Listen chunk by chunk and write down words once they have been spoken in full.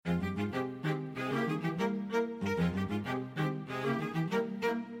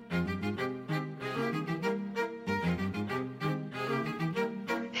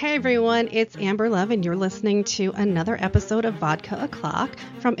Hi, everyone. It's Amber Love, and you're listening to another episode of Vodka O'Clock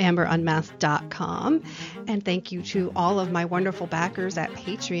from AmberUnmasked.com. And thank you to all of my wonderful backers at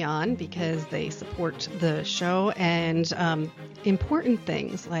Patreon because they support the show and important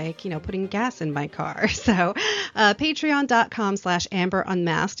things like, putting gas in my car. So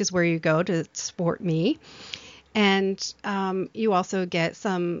patreon.com/AmberUnmasked is where you go to support me. And you also get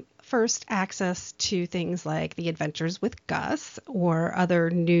some first access to things like The Adventures with Gus or other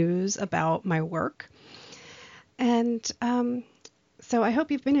news about my work. And so I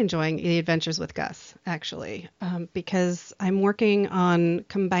hope you've been enjoying The Adventures with Gus, actually, because I'm working on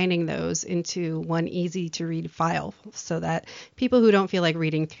combining those into one easy-to-read file so that people who don't feel like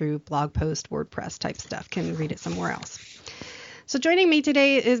reading through blog post, WordPress type stuff can read it somewhere else. So joining me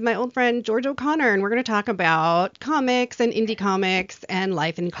today is my old friend George O'Connor, and we're going to talk about comics and indie comics and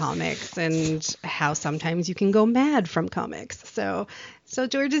life in comics and how sometimes you can go mad from comics. So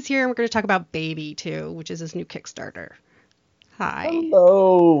George is here, and we're going to talk about Baby 2, which is his new Kickstarter. Hi.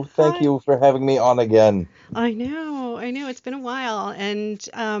 Hello. Thank you for having me on again. I know. It's been a while. And,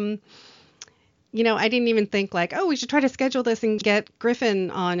 I didn't even think we should try to schedule this and get Griffin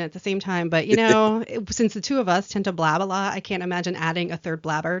on at the same time. But, since the two of us tend to blab a lot, I can't imagine adding a third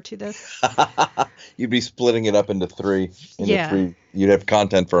blabber to this. You'd be splitting it up into three. Yeah. You'd have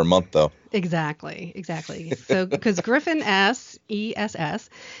content for a month, though. Exactly. So, because Griffin S. ESS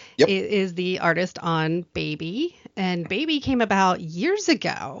Yep. is the artist on Baby, and Baby came about years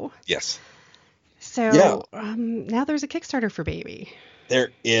ago. Yes. So now there's a Kickstarter for Baby.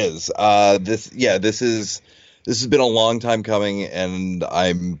 There is. This has been a long time coming, and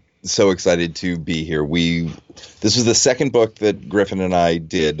I'm so excited to be here. This was the second book that Griffin and I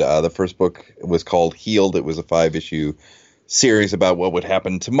did. The first book was called Healed. It was a 5-issue series about what would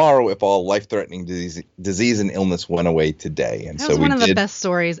happen tomorrow if all life-threatening disease and illness went away today. And that was one of the best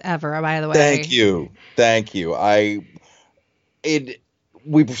stories ever, by the way. Thank you.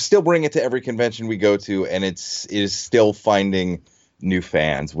 We still bring it to every convention we go to, and it is still finding new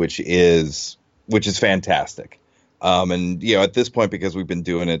fans, which is fantastic. And at this point, because we've been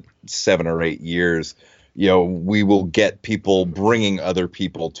doing it 7 or 8 years, we will get people bringing other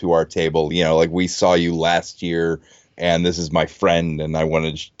people to our table. Like we saw you last year, and this is my friend, and I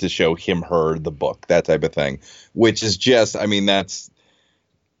wanted to show him her the book, that type of thing. Which is just, that's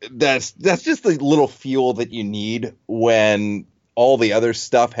just the little fuel that you need when all the other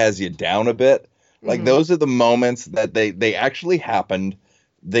stuff has you down a bit. Like, those are the moments that they actually happened.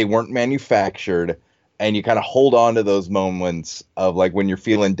 They weren't manufactured. And you kind of hold on to those moments of, like, when you're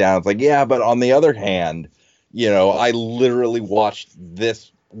feeling down. It's like, yeah, but on the other hand, I literally watched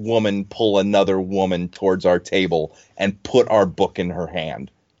this woman pull another woman towards our table and put our book in her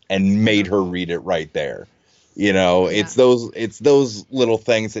hand and made her read it right there. It's those little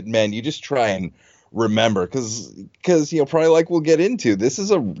things that, man, you just try and remember, because probably like we'll get into, this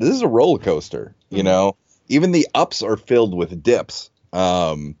is a roller coaster. Even the ups are filled with dips.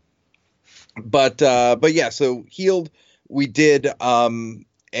 But yeah, so Healed we did,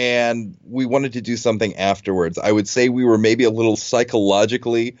 and we wanted to do something afterwards. I would say we were maybe a little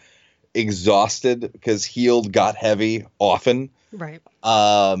psychologically exhausted because Healed got heavy often. Right.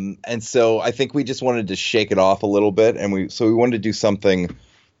 And so I think we just wanted to shake it off a little bit, and we wanted to do something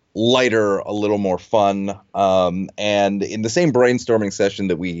lighter, a little more fun. And in the same brainstorming session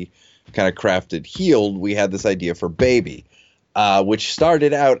that we kind of crafted Healed, we had this idea for Baby, which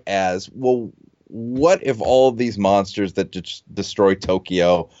started out as, well, what if all of these monsters that destroy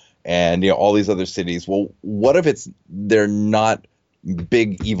Tokyo and all these other cities, well, what if they're not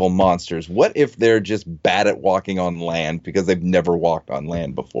big evil monsters? What if they're just bad at walking on land because they've never walked on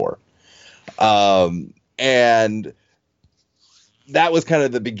land before? And that was kind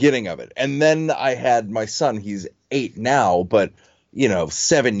of the beginning of it. And then I had my son. He's 8 now, but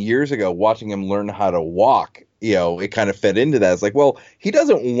 7 years ago, watching him learn how to walk, it kind of fed into that. It's like, well, he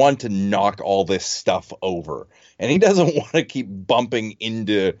doesn't want to knock all this stuff over, and he doesn't want to keep bumping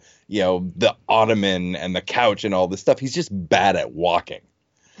into, the ottoman and the couch and all this stuff. He's just bad at walking.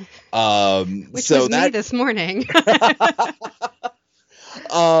 Which was me this morning.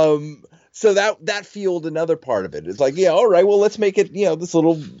 So that fueled another part of it. It's like, yeah, all right, well, let's make it,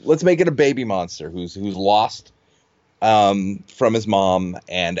 let's make it a baby monster who's lost from his mom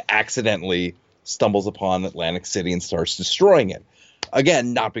and accidentally stumbles upon Atlantic City and starts destroying it.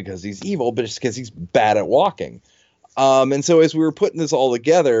 Again, not because he's evil, but just because he's bad at walking. And so as we were putting this all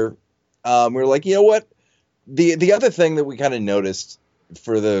together, we were like, you know what? The other thing that we kind of noticed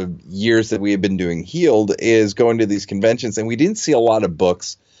for the years that we had been doing Healed is going to these conventions, and we didn't see a lot of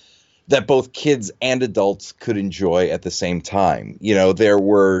books that both kids and adults could enjoy at the same time. You know, there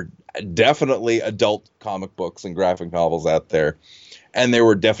were definitely adult comic books and graphic novels out there, and there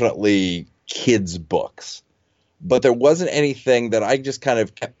were definitely kids' books. But there wasn't anything that I just kind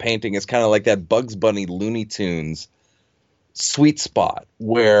of kept painting as kind of like that Bugs Bunny Looney Tunes sweet spot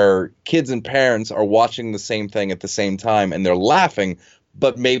where kids and parents are watching the same thing at the same time and they're laughing,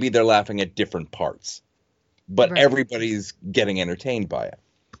 but maybe they're laughing at different parts. But Right. everybody's getting entertained by it.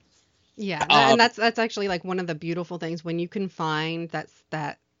 Yeah, and Um, that's actually like one of the beautiful things when you can find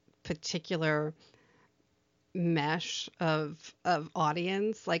that particular mesh of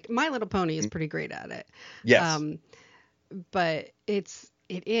audience. Like My Little Pony is pretty great at it. yes. Um, but it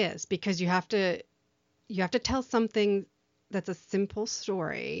is because you have to tell something that's a simple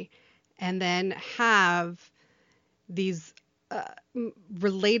story and then have these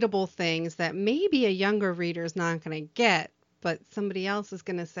relatable things that maybe a younger reader is not going to get, but somebody else is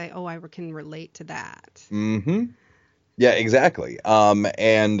going to say, "Oh, I can relate to that." Hmm. Yeah, exactly.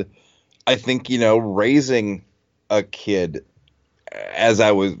 And I think, raising a kid as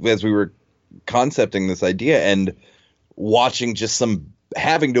we were concepting this idea and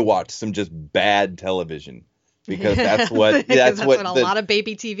having to watch some just bad television because Because that's what a lot of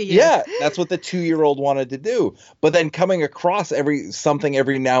baby TV is. yeah, that's what the 2-year-old wanted to do. But then coming across something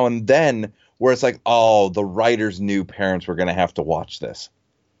every now and then where it's like, oh, the writers knew parents were going to have to watch this.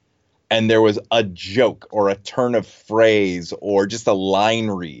 And there was a joke or a turn of phrase or just a line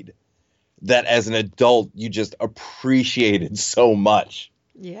read that as an adult you just appreciated so much.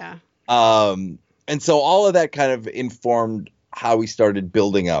 Yeah. And so all of that kind of informed how we started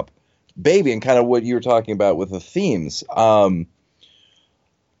building up Baby and kind of what you were talking about with the themes.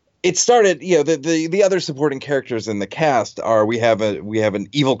 It started, the other supporting characters in the cast are we have an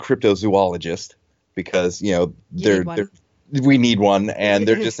evil cryptozoologist because, we need one and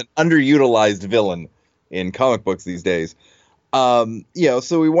they're just an underutilized villain in comic books these days.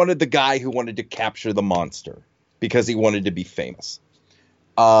 So we wanted the guy who wanted to capture the monster because he wanted to be famous.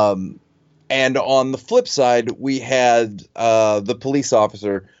 And on the flip side, we had the police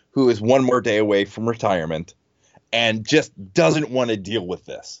officer who is one more day away from retirement and just doesn't want to deal with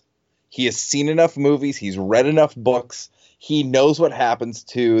this. He has seen enough movies. He's read enough books. He knows what happens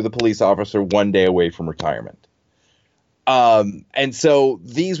to the police officer one day away from retirement. And so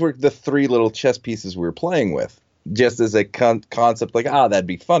these were the three little chess pieces we were playing with, just as a concept like, that'd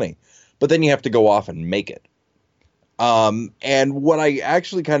be funny. But then you have to go off and make it. And what I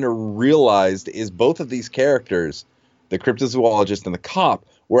actually kind of realized is both of these characters, the cryptozoologist and the cop,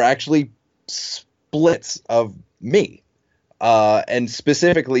 were actually splits of me. And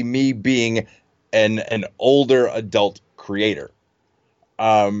specifically me being an older adult creator.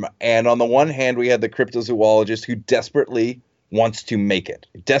 And on the one hand, we had the cryptozoologist who desperately wants to make it,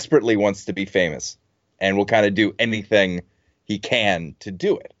 desperately wants to be famous, and will kind of do anything he can to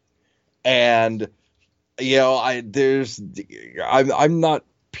do it. And I'm not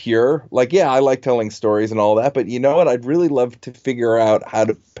pure. Like, yeah, I like telling stories and all that, but you know what? I'd really love to figure out how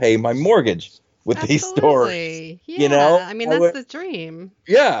to pay my mortgage with these stories. Yeah, I mean that's the dream.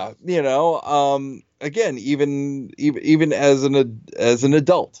 Yeah, again, even as an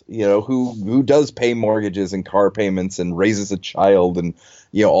adult, who does pay mortgages and car payments and raises a child and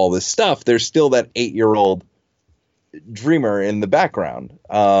all this stuff, there's still that 8-year-old dreamer in the background.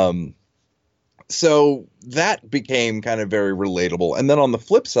 So that became kind of very relatable. And then on the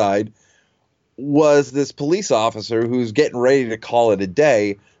flip side was this police officer who's getting ready to call it a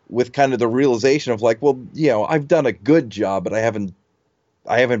day with kind of the realization of like, well, I've done a good job, but I haven't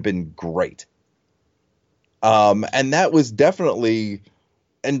been great. And that was definitely,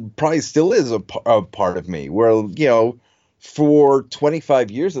 and probably still is a part of me where, for 25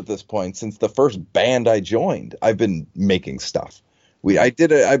 years at this point, since the first band I joined, I've been making stuff. My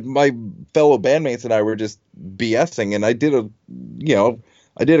fellow bandmates and I were just BSing, and I did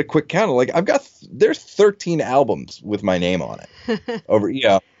a quick count. Like there's 13 albums with my name on it.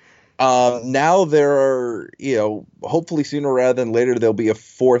 Now there are, hopefully sooner rather than later, there'll be a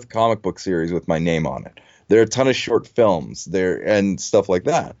 4th comic book series with my name on it. There are a ton of short films there and stuff like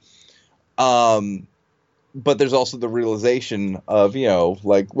that. But there's also the realization of, here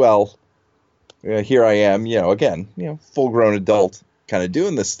I am, again, full grown adult kind of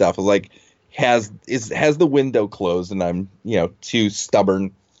doing this stuff. Like, has the window closed and I'm, too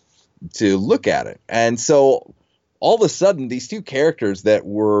stubborn to look at it. And so all of a sudden, these two characters that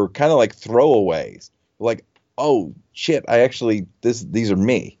were kind of like throwaways, like, oh shit, these are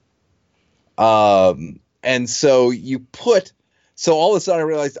me. And so all of a sudden I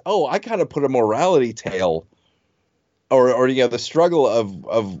realized, oh, I kind of put a morality tale or the struggle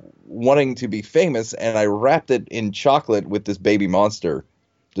of wanting to be famous, and I wrapped it in chocolate with this baby monster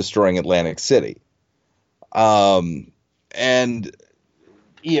destroying Atlantic City. And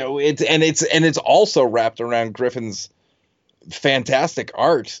it's also wrapped around Griffin's fantastic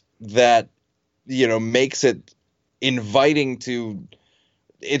art that makes it inviting to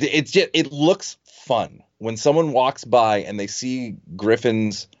it looks fun when someone walks by and they see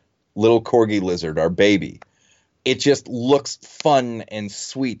Griffin's little corgi lizard, our baby. It just looks fun and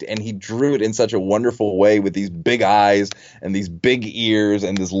sweet, and he drew it in such a wonderful way with these big eyes and these big ears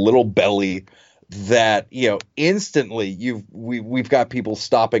and this little belly that instantly we've got people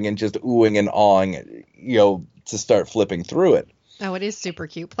stopping and just oohing and awing to start flipping through it. Oh, it is super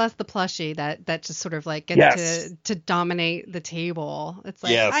cute. Plus the plushie that just sort of like gets to dominate the table. It's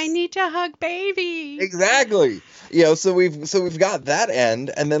like, I need to hug baby. Exactly. So we've got that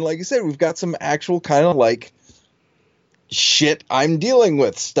end, and then like you said, we've got some actual kind of like shit I'm dealing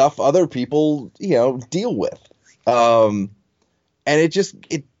with, stuff other people deal with. And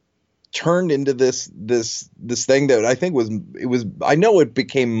it turned into this thing that I think was I know it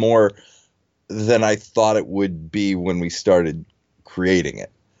became more than I thought it would be when we started creating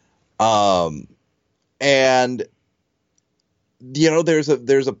it. And there's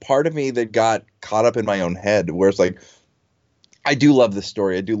a part of me that got caught up in my own head where it's like, I do love the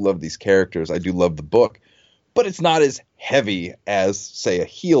story, I do love these characters, I do love the book, but it's not as heavy as, say, a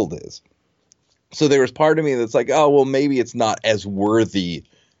Healed is. So there was part of me that's like, oh, well, maybe it's not as worthy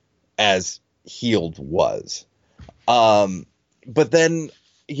as Healed was. But then,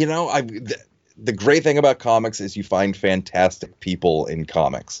 the great thing about comics is you find fantastic people in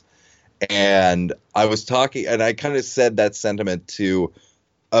comics. And I was talking, and I kind of said that sentiment to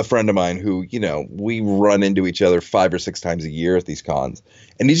a friend of mine who, we run into each other 5 or 6 times a year at these cons.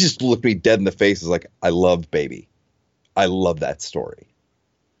 And he just looked me dead in the face. Is like, I love Baby. I love that story.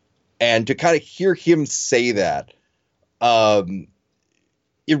 And to kind of hear him say that,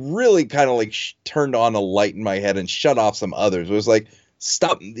 it really kind of like turned on a light in my head and shut off some others. It was like,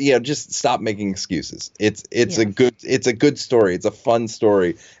 stop, just stop making excuses. It's a good story. It's a fun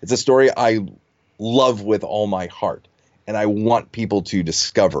story. It's a story I love with all my heart, and I want people to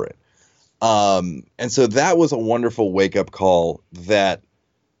discover it. And so that was a wonderful wake up call that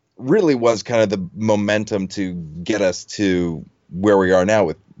really was kind of the momentum to get us to where we are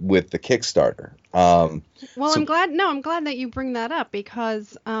now with the Kickstarter. I'm glad that you bring that up,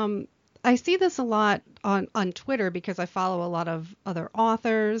 because I see this a lot on Twitter, because I follow a lot of other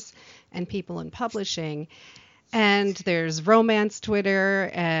authors and people in publishing. And there's romance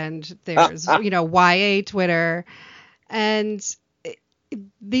Twitter, and there's, YA Twitter. And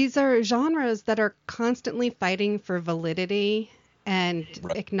these are genres that are constantly fighting for validity and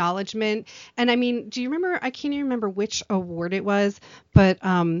acknowledgement. And I mean, do you remember, I can't even remember which award it was, but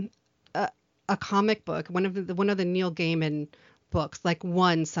a comic book, one of the Neil Gaiman books, like,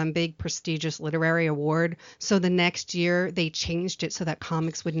 won some big prestigious literary award. So the next year they changed it so that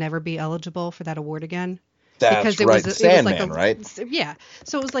comics would never be eligible for that award again. That's because right. Sandman, it was like right? Yeah.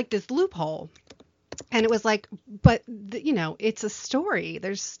 So it was like this loophole. And it was like, but, it's a story.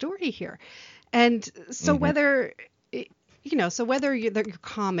 There's story here. And so whether your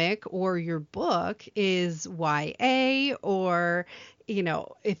comic or your book is YA, or,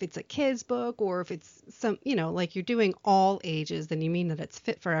 if it's a kid's book, or if it's some, like you're doing all ages, then you mean that it's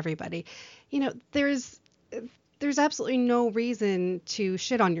fit for everybody. There's absolutely no reason to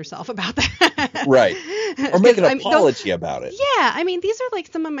shit on yourself about that. Right. Or make an apology about it. Yeah. I mean, these are like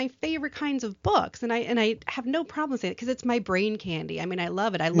some of my favorite kinds of books, and I have no problem saying it, because it's my brain candy. I mean, I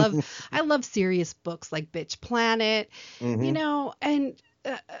love it. I love serious books like Bitch Planet, and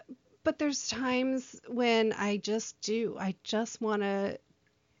but there's times when I just want to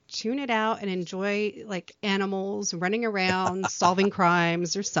tune it out and enjoy, like, animals running around solving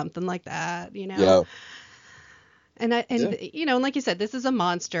crimes or something like that, Yeah. And like you said, this is a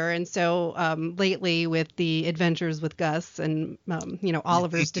monster. And so lately, with the Adventures with Gus and,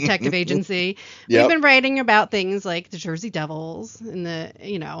 Oliver's detective agency, we've been writing about things like the Jersey Devils and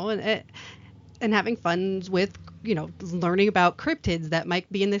and having fun with, learning about cryptids that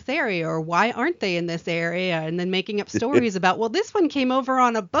might be in this area, or why aren't they in this area? And then making up stories about, well, this one came over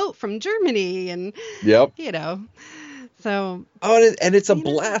on a boat from Germany, and, so. Oh, and it's a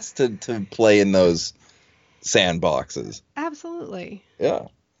blast to play in those sandboxes. Absolutely. Yeah.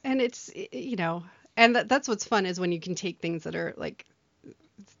 And it's, and that's what's fun, is when you can take things that are like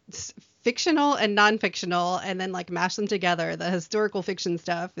fictional and non-fictional and then like mash them together. The historical fiction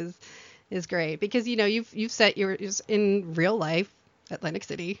stuff is great, because you've set yours in real life, Atlantic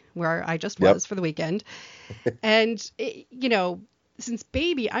City, where I just was for the weekend. And since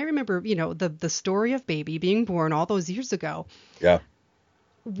Baby, I remember, the story of Baby being born all those years ago. Yeah.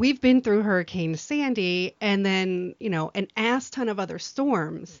 We've been through Hurricane Sandy and then, an ass ton of other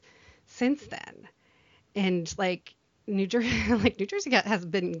storms since then. And like New Jersey, New Jersey has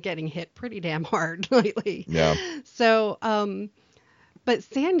been getting hit pretty damn hard lately. Yeah. So, but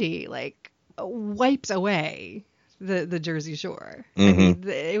Sandy like wipes away the Jersey Shore. I mean,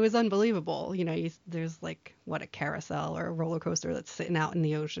 it was unbelievable. There's like a carousel or a roller coaster that's sitting out in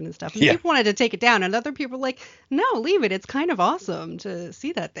the ocean and stuff. And people wanted to take it down, and other people were like, no, leave it. It's kind of awesome to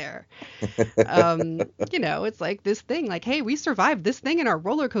see that there. It's like this thing, like, hey, we survived this thing, and our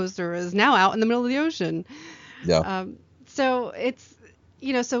roller coaster is now out in the middle of the ocean. Yeah. So it's,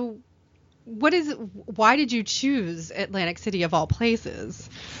 so why did you choose Atlantic City of all places?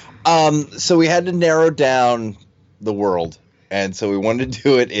 So we had to narrow down the world, and so we wanted to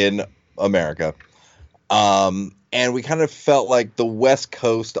do it in America. And we kind of felt like the West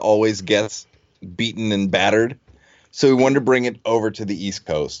Coast always gets beaten and battered, so we wanted to bring it over to the East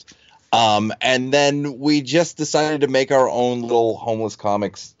Coast. And then we just decided to make our own little homeless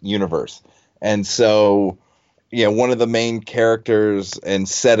comics universe. And so, one of the main characters and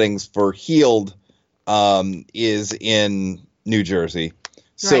settings for Healed is in New Jersey.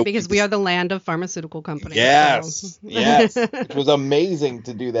 Right, because we are the land of pharmaceutical companies. Yes, so. yes. It was amazing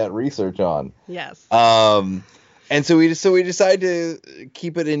to do that research on. Yes. And so we decided to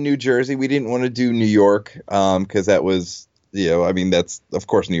keep it in New Jersey. We didn't want to do New York because that was, that's, of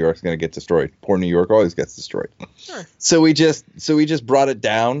course, New York's going to get destroyed. Poor New York always gets destroyed. Sure. So we just brought it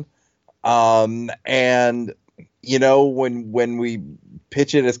down. And when we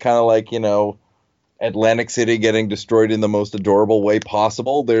pitch it as kind of like, Atlantic City getting destroyed in the most adorable way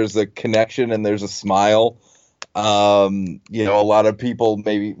possible, there's a connection and there's a smile. A lot of people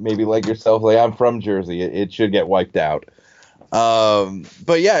maybe like yourself, like, I'm from Jersey, it should get wiped out.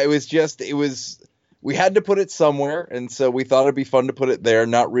 But yeah, we had to put it somewhere, and so we thought it'd be fun to put it there,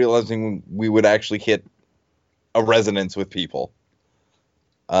 not realizing we would actually hit a resonance with people.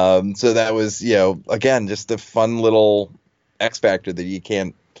 So that was, again, just a fun little X factor that you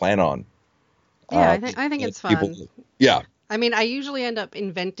can't plan on. Yeah, I think it's fun. Yeah. I mean, I usually end up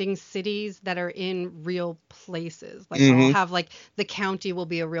inventing cities that are in real places. Like I'll have like the county will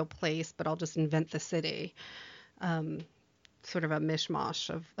be a real place, but I'll just invent the city. Sort of a mishmash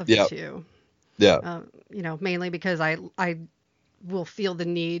of the two. Yeah. Mainly because I will feel the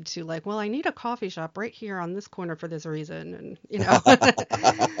need to like, well, I need a coffee shop right here on this corner for this reason. And,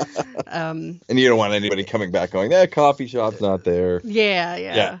 and you don't want anybody coming back going, that coffee shop's not there.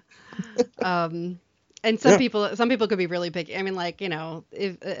 Yeah. And some people could be really picky. I mean, like,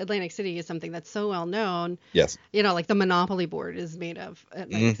 if Atlantic City is something that's so well known. Yes. Like the Monopoly board is made of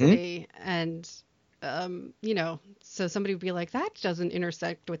Atlantic City, and so somebody would be like, that doesn't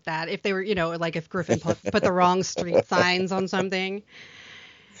intersect with that. If they were, like if Griffin put the wrong street signs on something.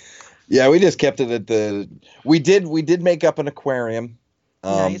 Yeah, we just kept it at we did make up an aquarium.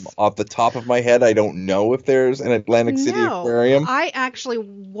 Nice. Off the top of my head, I don't know if there's an Atlantic City aquarium. I actually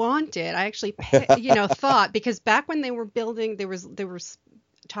thought, because back when they were building, they were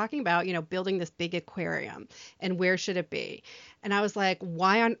talking about, building this big aquarium and where should it be? And I was like,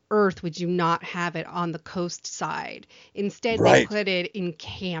 why on earth would you not have it on the coast side? Instead, They put it in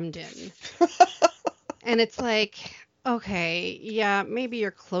Camden. And it's like, okay, yeah, maybe you're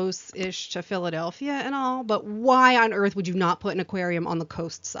close-ish to Philadelphia and all, but why on earth would you not put an aquarium on the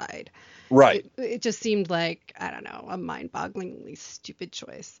coast side? Right. It just seemed like, I don't know, a mind-bogglingly stupid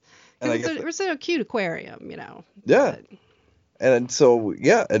choice. And it was a cute aquarium, Yeah. But, and so,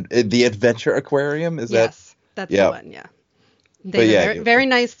 yeah, the Adventure Aquarium, is that? Yes, that's the one, yeah. They have a very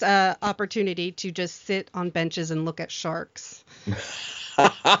nice opportunity to just sit on benches and look at sharks.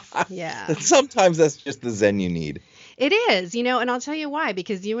 Yeah. Sometimes that's just the zen you need. It is, and I'll tell you why,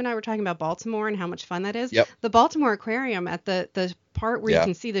 because you and I were talking about Baltimore and how much fun that is. Yep. The Baltimore Aquarium, at the part where you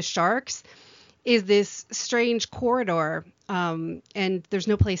can see the sharks, is this strange corridor, and there's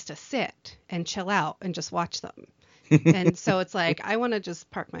no place to sit and chill out and just watch them. And so it's like, I want to just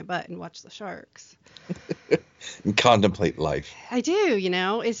park my butt and watch the sharks. And contemplate life. I do,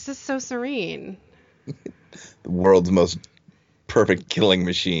 it's just so serene. The world's most perfect killing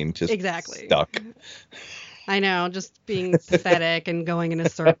machine, just stuck. I know, just being pathetic and going in a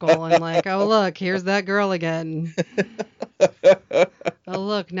circle and like, oh, look, here's that girl again. Oh,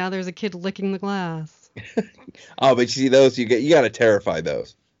 look, now there's a kid licking the glass. Oh, but you see those, you got to terrify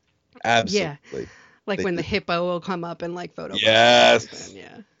those. Absolutely. Yeah. Like when the hippo will come up and like photograph. Yes.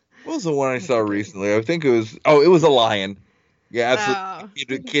 Yeah. What was the one I saw recently? I think it was a lion. Yeah,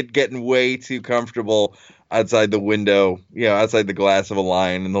 absolutely. A kid getting way too comfortable outside the window, outside the glass of a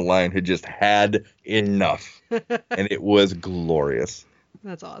lion, and the lion had just had enough, and it was glorious.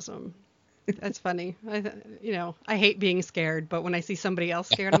 That's awesome. That's funny. I hate being scared, but when I see somebody else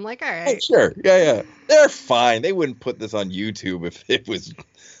scared, I'm like, all Oh, right. sure, yeah, they're fine. They wouldn't put this on YouTube if it was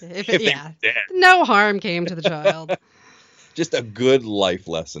No harm came to the child. just a good life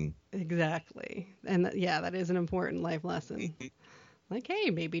lesson. Exactly. And that is an important life lesson. Like, hey,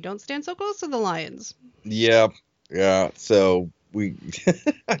 maybe don't stand so close to the lions. Yeah. So we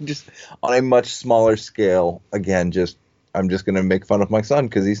just on a much smaller scale. Again, I'm just gonna make fun of my son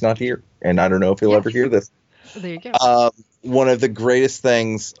because he's not here, and I don't know if he'll ever hear this. There you go. One of the greatest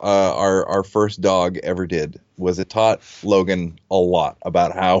things our first dog ever did was it taught Logan a lot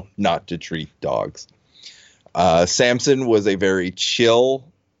about how not to treat dogs. Samson was a very chill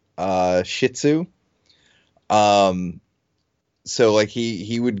Shih Tzu. So like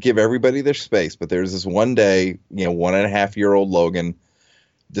he would give everybody their space, but there was this one day, 1.5-year-old Logan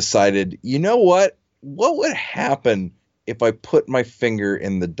decided, you know what would happen if I put my finger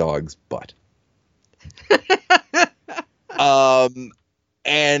in the dog's butt?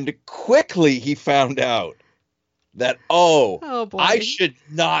 And quickly he found out that, oh boy, I should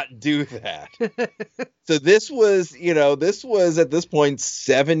not do that. So this was at this point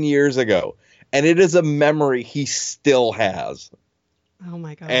 7 years ago, and it is a memory he still has. Oh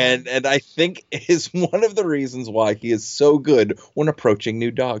my God. And I think is one of the reasons why he is so good when approaching new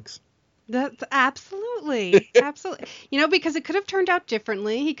dogs. That's absolutely. Because it could have turned out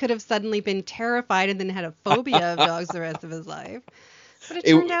differently. He could have suddenly been terrified and then had a phobia of dogs the rest of his life. But it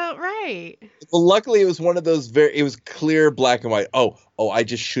turned out right. Well, luckily it was one of those it was clear black and white. Oh, I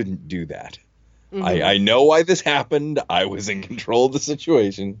just shouldn't do that. Mm-hmm. I know why this happened. I was in control of the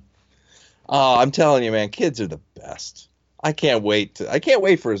situation. I'm telling you, man, kids are the best. I can't wait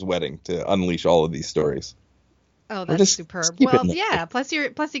for his wedding to unleash all of these stories. Oh, that's superb. Well, yeah. Plus you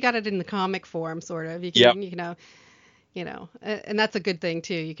got it in the comic form, sort of. You can, and that's a good thing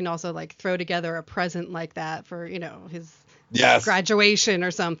too. You can also like throw together a present like that for, his graduation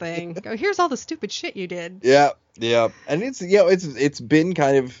or something. Go, here's all the stupid shit you did. Yeah. And it's been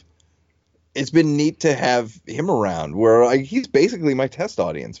it's been neat to have him around where he's basically my test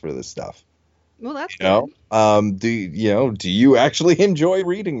audience for this stuff. Well, that's good. Do you actually enjoy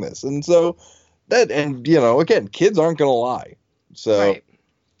reading this? And so again, kids aren't going to lie. So, right.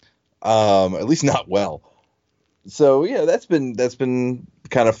 At least not well. So yeah, that's been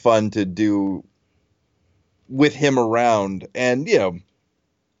kind of fun to do with him around. And,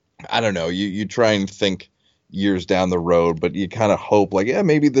 I don't know, you try and think years down the road, but you kind of hope like, yeah,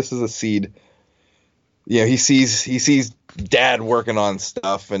 maybe this is a seed. He sees dad working on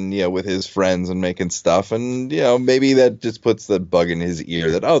stuff and, with his friends and making stuff. And, maybe that just puts the bug in his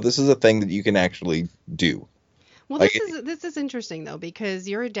ear that, this is a thing that you can actually do. Well, this is interesting, though, because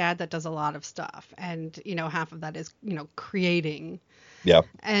you're a dad that does a lot of stuff. And, half of that is, creating. Yeah.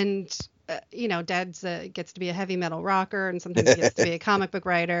 And, dad's gets to be a heavy metal rocker and sometimes he gets to be a comic book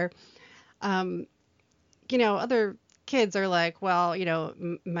writer. Other kids are like, well,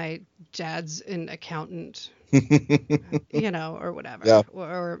 my dad's an accountant, or whatever. Yeah.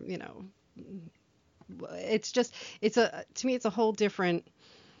 Or it's just, to me, it's a whole different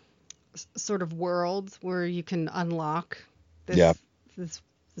sort of world where you can unlock this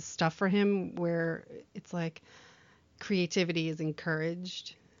stuff for him where it's like creativity is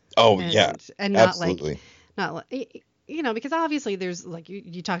encouraged. And not absolutely. Because obviously there's like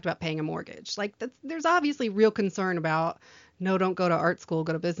you talked about paying a mortgage. Like there's obviously real concern about no, don't go to art school,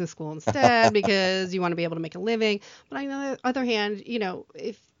 go to business school instead because you want to be able to make a living. But on the other hand,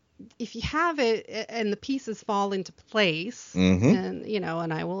 if you have it and the pieces fall into place, mm-hmm. and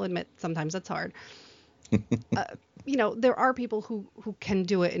and I will admit sometimes that's hard. There are people who can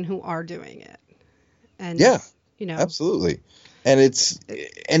do it and who are doing it. And absolutely. And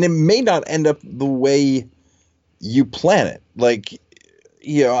it may not end up the way you plan it. Like,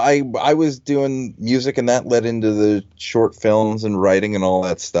 I was doing music and that led into the short films and writing and all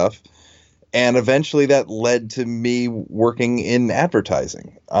that stuff. And eventually that led to me working in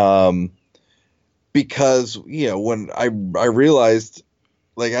advertising. Because, when I realized,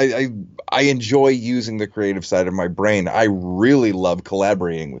 like, I enjoy using the creative side of my brain. I really love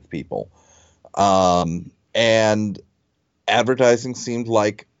collaborating with people. And advertising seemed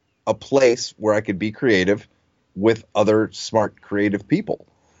like a place where I could be creative with other smart, creative people.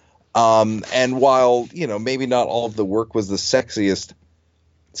 And while, maybe not all of the work was the sexiest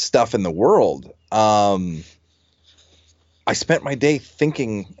stuff in the world, I spent my day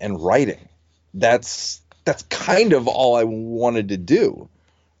thinking and writing. That's kind of all I wanted to do.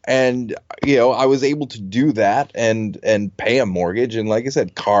 And, you know, I was able to do that and pay a mortgage and, like I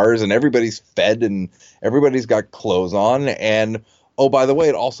said, cars, and everybody's fed and everybody's got clothes on. And, oh, by the way,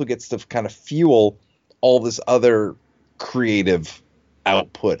 it also gets to kind of fuel all this other creative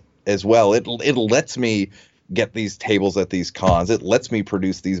output as well. It lets me get these tables at these cons. It lets me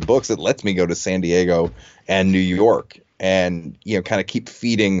produce these books. It lets me go to San Diego and New York and, you know, kind of keep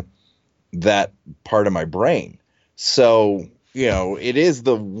feeding that part of my brain. So, you know, it is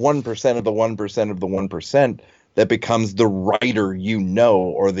the 1% of the 1% of the 1% that becomes the writer, you know,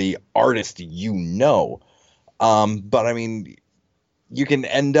 or the artist, you know. But I mean, you can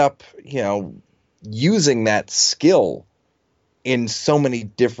end up, you know, using that skill in so many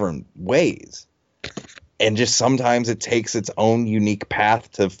different ways. And just sometimes it takes its own unique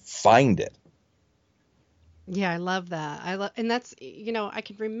path to find it. Yeah, I love that. And that's, you know, I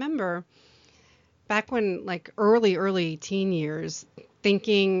can remember back when, like, early teen years,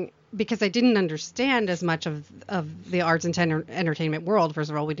 thinking, because I didn't understand as much of the arts and entertainment world. First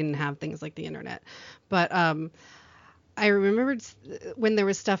of all, we didn't have things like the internet, but I remembered when there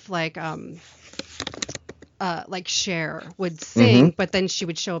was stuff like Cher would sing, but then she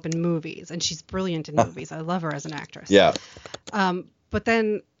would show up in movies, and she's brilliant in movies. I love her as an actress. Yeah. But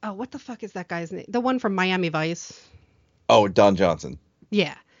then, what the fuck is that guy's name? The one from Miami Vice. Oh, Don Johnson.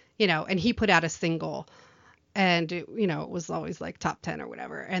 Yeah. You know, and he put out a single, and it, you know, it was always like top 10 or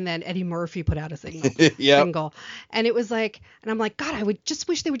whatever. And then Eddie Murphy put out a single, and it was like, and I'm like, God, I would just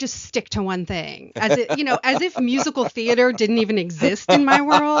wish they would just stick to one thing, as it, you know, as if musical theater didn't even exist in my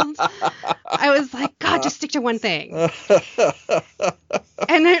world. I was like, God, just stick to one thing.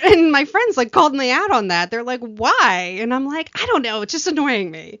 And my friends like called me out on that. They're like, why? And I'm like, I don't know, it's just annoying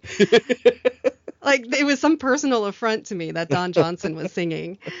me. Like, it was some personal affront to me that Don Johnson was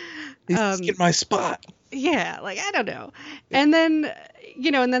singing. He's taking my spot. Yeah, like, I don't know. And then,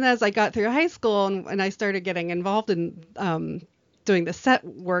 you know, and then as I got through high school and I started getting involved in doing the set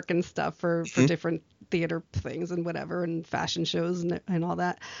work and stuff for different theater things and whatever, and fashion shows and all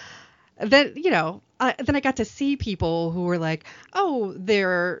that, then, you know, then I got to see people who were like, oh,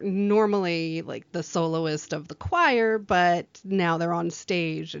 they're normally like the soloist of the choir, but now they're on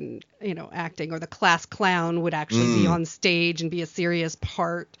stage and, you know, acting, or the class clown would actually be on stage and be a serious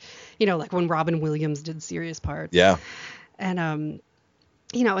part, you know, like when Robin Williams did serious parts. Yeah. And,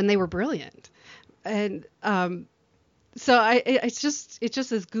 you know, and they were brilliant. And, so it's just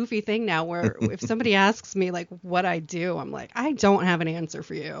this goofy thing now where if somebody asks me like what I do, I'm like, I don't have an answer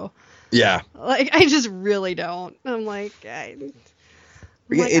for you. Yeah. Like, I just really don't. I'm like, I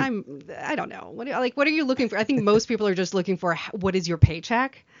don't know. What are you looking for? I think most people are just looking for what is your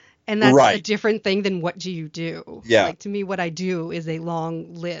paycheck? And that's a different thing than what do you do? Yeah. Like, to me, what I do is a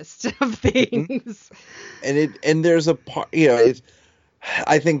long list of things. And there's a part, you know,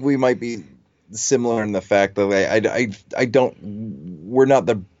 I think we might be similar in the fact that we're not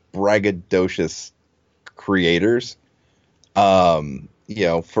the braggadocious creators, you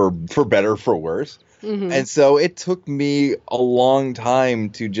know, for better or for worse. And so it took me a long time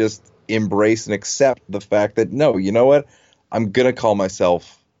to just embrace and accept the fact that, no, you know what, I'm gonna call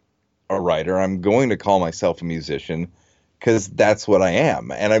myself a writer, I'm going to call myself a musician, because that's what I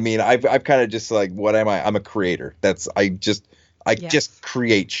am. And I mean, I've kind of just like, what am I? I'm a creator. I just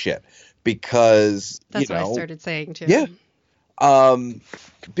create shit. Because that's you know, what I started saying too. Yeah.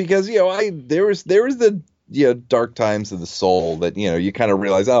 Because, you know, there was the, you know, dark times of the soul that, you know, you kind of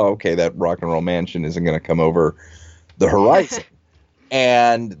realize, oh, okay, that Rock and Roll Mansion isn't going to come over the horizon.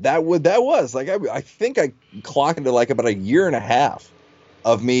 And that was like, I think I clocked into like about a year and a half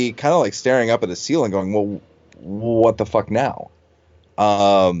of me kind of like staring up at the ceiling going, well, what the fuck now?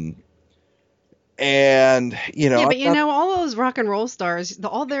 And, you know, yeah, but you know, all those rock and roll stars,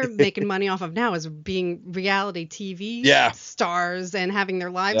 all they're making money off of now is being reality TV stars and having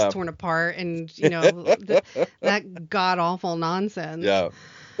their lives torn apart, and, you know, that god awful nonsense. Yeah.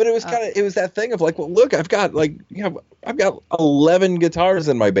 But it was it was that thing of like, well, look, I've got 11 guitars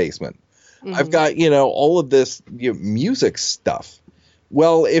in my basement. I've got, you know, all of this, you know, music stuff.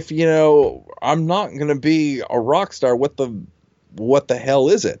 Well, if, you know, I'm not going to be a rock star, what the hell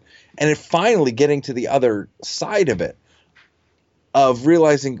is it? And it finally getting to the other side of it, of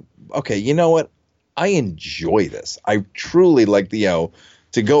realizing, okay, you know what? I enjoy this. I truly like you know,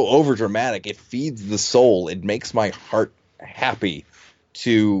 to go over dramatic. It feeds the soul. It makes my heart happy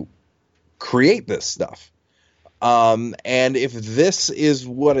to create this stuff. And if this is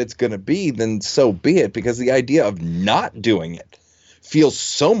what it's going to be, then so be it, because the idea of not doing it feels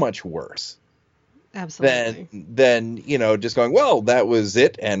so much worse. Absolutely. Than, you know, just going, well, that was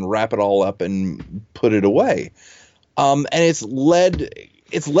it, and wrap it all up and put it away. And it's led,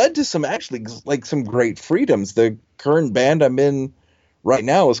 it's led to some actually like some great freedoms. The current band I'm in right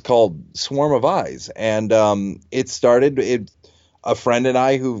now is called Swarm of Eyes, and a friend and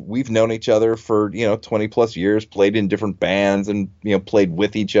I who we've known each other for 20 plus years, played in different bands and played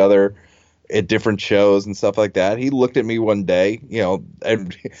with each other at different shows and stuff like that. He looked at me one day,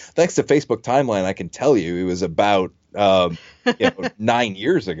 and thanks to Facebook timeline, I can tell you it was about 9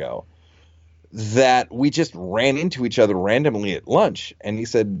 years ago that we just ran into each other randomly at lunch. And he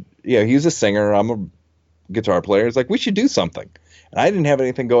said, he was a singer, I'm a guitar player. It's like, we should do something. And I didn't have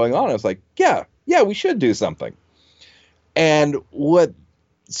anything going on. I was like, yeah, we should do something. And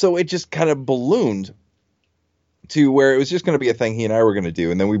so it just kind of ballooned to where it was just going to be a thing he and I were going to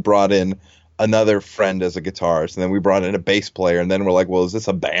do. And then we brought in another friend as a guitarist, and then we brought in a bass player, and then we're like, well, is this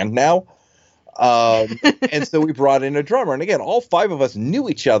a band now? And so we brought in a drummer. And again, all 5 of us knew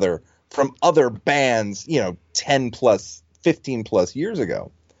each other from other bands, 10 plus, 15 plus years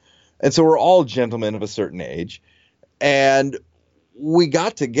ago. And so we're all gentlemen of a certain age. And we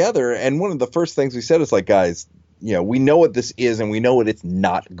got together, and one of the first things we said is like, guys, we know what this is and we know what it's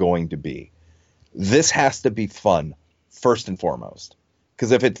not going to be. This has to be fun first and foremost.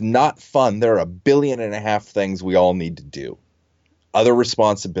 Because if it's not fun, there are 1.5 billion things we all need to do. Other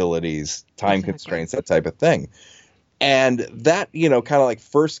responsibilities, time constraints, that type of thing. And that, kind of like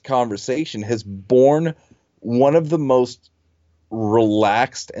first conversation has born one of the most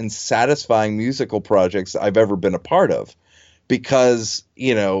relaxed and satisfying musical projects I've ever been a part of. Because,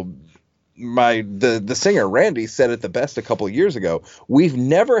 the singer Randy said it the best a couple of years ago. We've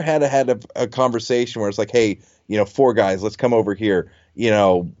never had a conversation where it's like, hey, 4 guys, let's come over here.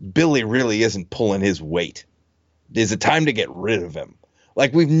 Billy really isn't pulling his weight. Is it time to get rid of him?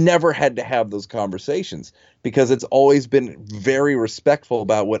 Like, we've never had to have those conversations because it's always been very respectful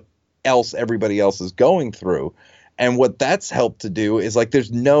about what else everybody else is going through. And what that's helped to do is like,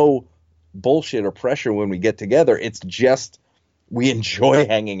 there's no bullshit or pressure when we get together. It's just, we enjoy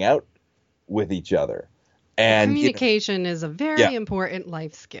hanging out with each other. And communication is a very important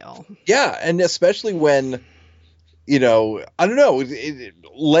life skill. Yeah. And especially when, I don't know,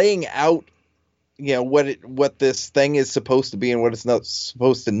 laying out, what this thing is supposed to be and what it's not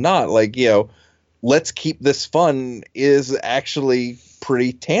supposed to not, like, let's keep this fun is actually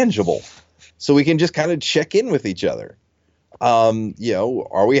pretty tangible. So we can just kind of check in with each other. Are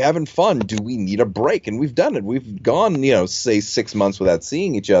we having fun? Do we need a break? And we've done it. We've gone, say 6 months without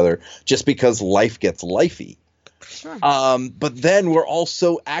seeing each other just because life gets lifey. Sure. But then we're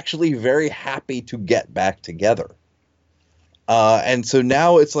also actually very happy to get back together. And so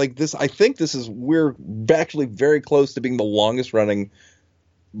now it's like this, I think we're actually very close to being the longest running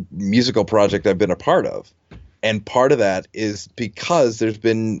musical project I've been a part of. And part of that is because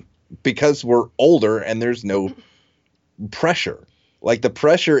we're older and there's no pressure. Like, the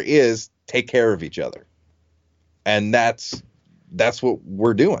pressure is take care of each other. And that's what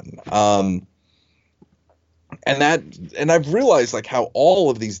we're doing. And I've realized like how all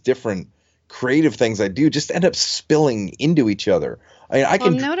of these different creative things I do just end up spilling into each other.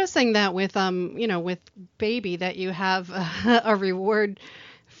 I'm noticing that with with Baby, that you have a reward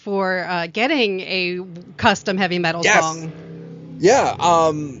for getting a custom heavy metal song. Yeah,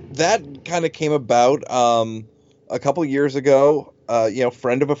 that kind of came about a couple years ago.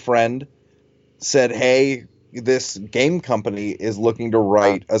 Friend of a friend said, hey, this game company is looking to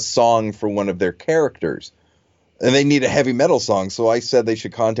write a song for one of their characters, and they need a heavy metal song. So I said they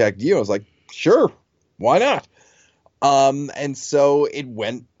should contact you. I was like, sure, why not? And so it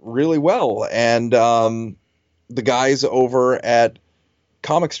went really well. And the guys over at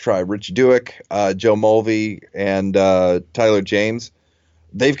Comics Tribe, Rich Duick, Joe Mulvey, and Tyler James,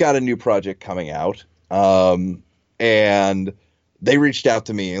 they've got a new project coming out. And they reached out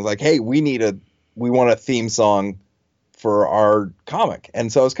to me and like, hey, we want a theme song for our comic.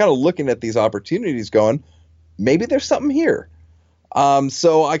 And so I was kind of looking at these opportunities going, maybe there's something here.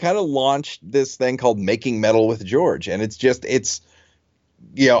 So I kind of launched this thing called Making Metal with George. And it's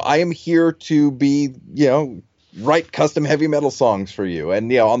I am here to be, write custom heavy metal songs for you.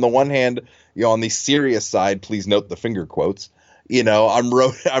 And, on the one hand, on the serious side, please note the finger quotes,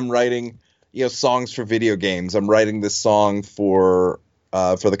 I'm writing, songs for video games. I'm writing this song for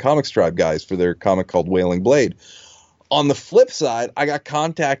the Comics Tribe guys for their comic called Wailing Blade. On the flip side, I got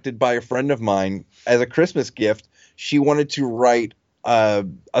contacted by a friend of mine as a Christmas gift. She wanted to write a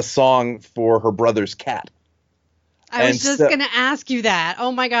song for her brother's cat. I was just going to ask you that.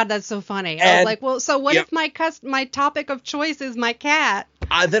 Oh my God, that's so funny. I was like, well, so what if my topic of choice is my cat?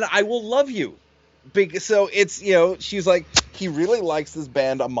 Then I will love you. So it's, she's like, he really likes this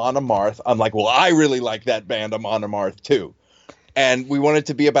band Amon Amarth. I'm like, well, I really like that band Amon Amarth too. and we want it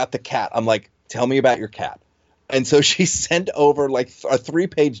to be about the cat. I'm like, tell me about your cat. And so she sent over like a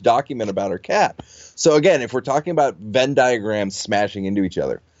 3-page document about her cat. So again, if we're talking about Venn diagrams smashing into each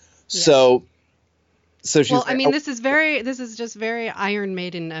other, so she's well, I mean, this is just very Iron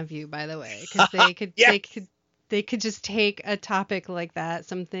Maiden of you, by the way, because they could just take a topic like that,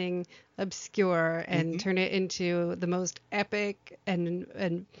 something obscure, and turn it into the most epic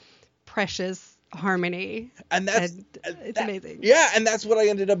and precious harmony. And it's amazing. Yeah, and that's what I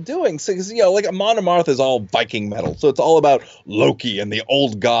ended up doing. So, like Amon Amarth is all Viking metal, so it's all about Loki and the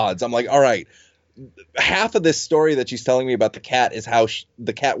old gods. I'm like, all right, half of this story that she's telling me about the cat is how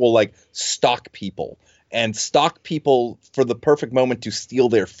the cat will like stalk people for the perfect moment to steal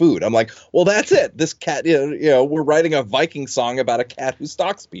their food. I'm like, well, that's it. This cat, we're writing a Viking song about a cat who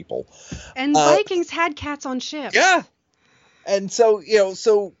stalks people. And Vikings had cats on ships. Yeah. And so,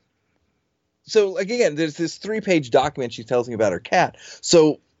 so again, there's this 3-page document she tells me about her cat.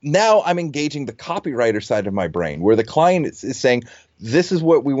 So now I'm engaging the copywriter side of my brain, where the client is saying, this is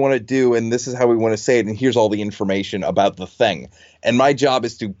what we want to do, and this is how we want to say it, and here's all the information about the thing. And my job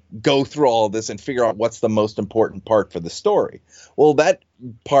is to go through all of this and figure out what's the most important part for the story. Well, that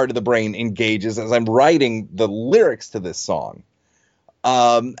part of the brain engages as I'm writing the lyrics to this song.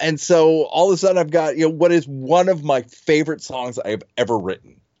 And so all of a sudden I've got, what is one of my favorite songs I've ever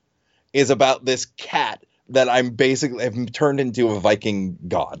written is about this cat that I've turned into a Viking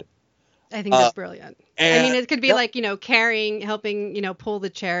god. I think that's brilliant. I mean, it could be helping, pull the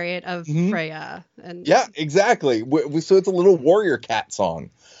chariot of Freya. And yeah, exactly. So it's a little warrior cat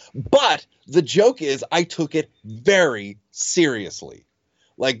song. But the joke is I took it very seriously.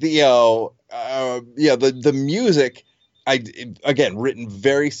 Like the music, again, written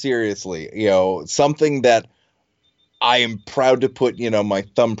very seriously, something that I am proud to put, my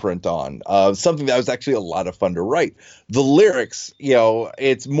thumbprint on, something that was actually a lot of fun to write. The lyrics,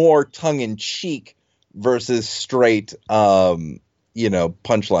 it's more tongue in cheek versus straight, punchline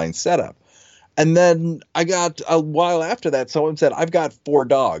setup. And then I got a while after that, someone said, I've got 4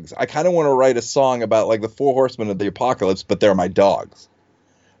 dogs. I kind of want to write a song about like the 4 horsemen of the apocalypse, but they're my dogs.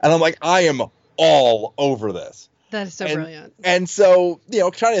 And I'm like, I am all over this. That is so brilliant. And so,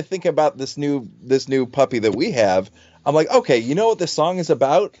 trying to think about this new puppy that we have, I'm like, okay, you know what this song is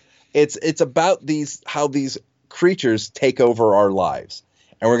about? It's about how these creatures take over our lives.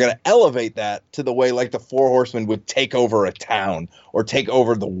 And we're going to elevate that to the way like the 4 horsemen would take over a town or take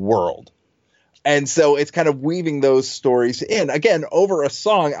over the world. And so it's kind of weaving those stories in, again, over a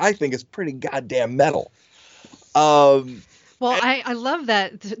song I think is pretty goddamn metal. I love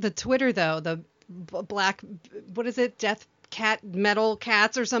that the Twitter, though, the black, what is it, death cat metal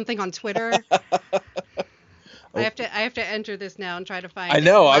cats or something on Twitter. I have to enter this now and try to find. I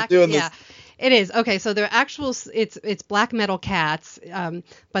know, I'm doing this. Yeah, it is. Okay, so their actual it's black metal cats,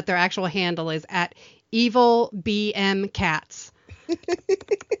 but their actual handle is at Evil BM Cats.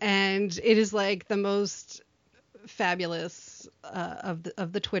 And it is like the most fabulous of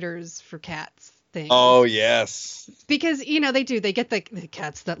the Twitters for cats thing. Oh yes, because they get the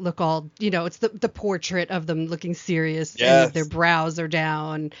cats that look all, it's the portrait of them looking serious. Yes. And their brows are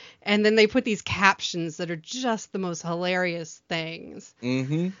down, and then they put these captions that are just the most hilarious things.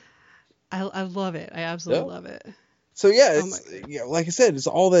 I love it. I absolutely love it. So yeah, it's, like I said, it's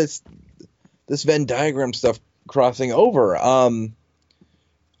all this Venn diagram stuff crossing over.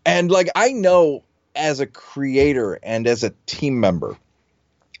 And like I know as a creator and as a team member,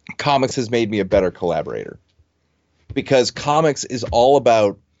 comics has made me a better collaborator, because comics is all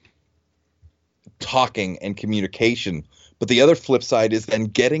about talking and communication. But the other flip side is then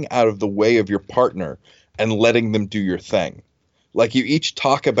getting out of the way of your partner and letting them do your thing. Like you each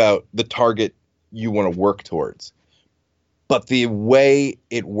talk about the target you want to work towards, but the way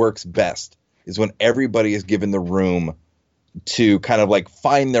it works best is when everybody is given the room to kind of like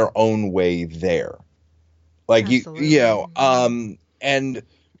find their own way there. Like and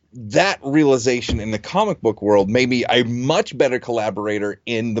that realization in the comic book world made me a much better collaborator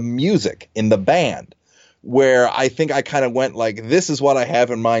in the music, in the band, where I think I kind of went like, this is what I have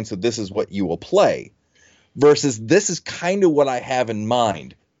in mind, so this is what you will play, versus this is kind of what I have in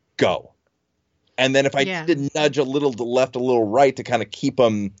mind, go. And then if I need to nudge a little to left, a little right to kind of keep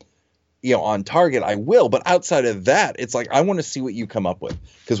them, on target, I will. But outside of that, it's like, I want to see what you come up with,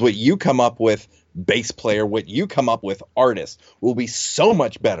 because what you come up with, bass player, what you come up with, artist, will be so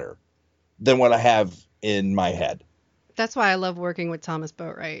much better than what I have in my head. That's why I love working with Thomas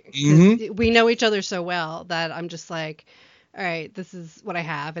Boatwright. Mm-hmm. We know each other so well that I'm just like, all right, this is what I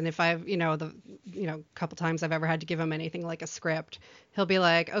have. And if I've, couple times I've ever had to give him anything like a script, he'll be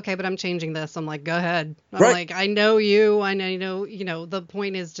like, okay, but I'm changing this. I'm like, go ahead. I'm Right. like, I know you. I know, the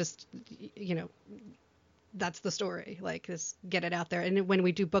point is just, that's the story. Like, just get it out there. And when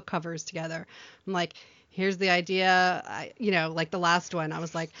we do book covers together, I'm like, here's the idea. Like the last one, I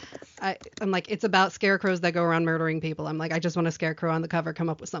was like, I'm like, it's about scarecrows that go around murdering people. I'm like, I just want a scarecrow on the cover, come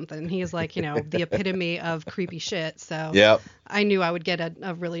up with something. And he's like, the epitome of creepy shit. So Yep. I knew I would get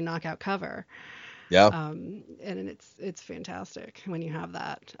a really knockout cover. Yep. And it's fantastic when you have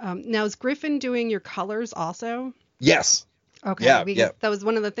that. Now, is Griffin doing your colors also? Yes. Okay. Yeah, Because yeah. that was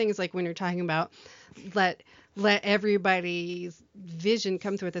one of the things, like when you're talking about let everybody's vision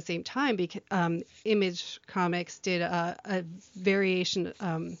come through at the same time. Because Image Comics did a variation.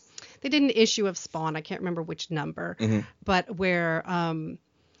 They did an issue of Spawn. I can't remember which number, but where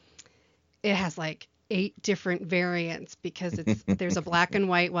it has like 8 different variants because there's a black and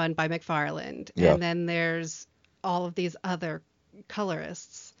white one by McFarland, Yeah. and then there's all of these other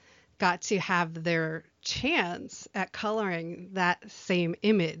colorists got to have their chance at coloring that same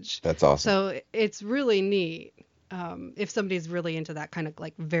image. That's awesome. So it's really neat if somebody's really into that kind of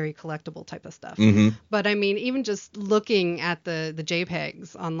like very collectible type of stuff. But I mean, even just looking at the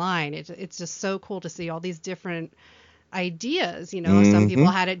JPEGs online, it's just so cool to see all these different ideas. Some people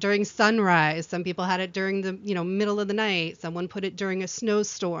had it during sunrise, some people had it during the middle of the night, someone put it during a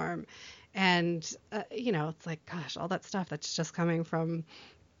snowstorm, and it's like, gosh, all that stuff that's just coming from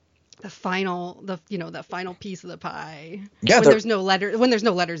the final piece of the pie. Yeah, when there's no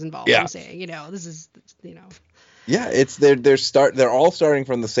letters involved. Yeah. I'm saying, this is. Yeah, it's they're all starting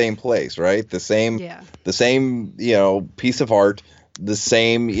from the same place, right? The same piece of art, the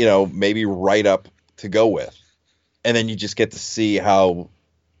same, maybe write up to go with. And then you just get to see how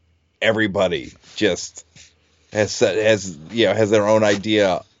everybody just has their own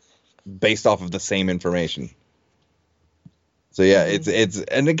idea based off of the same information. So yeah,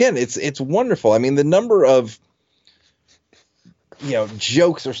 it's wonderful. I mean, the number of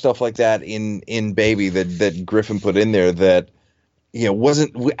jokes or stuff like that in Baby that Griffin put in there that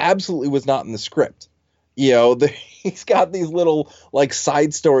absolutely was not in the script. He's got these little like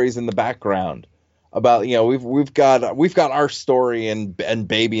side stories in the background about we've got our story and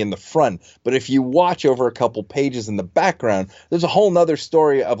Baby in the front, but if you watch over a couple pages in the background, there's a whole nother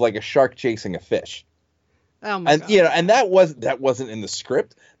story of like a shark chasing a fish. Oh my God. And that wasn't in the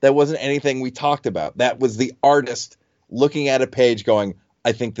script. That wasn't anything we talked about. That was the artist looking at a page going,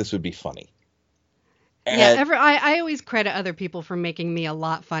 I think this would be funny. And I always credit other people for making me a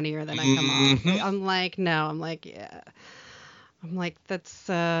lot funnier than I come off. I'm like, no, I'm like, yeah. I'm like, that's,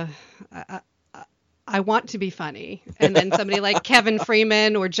 I want to be funny. And then somebody like Kevin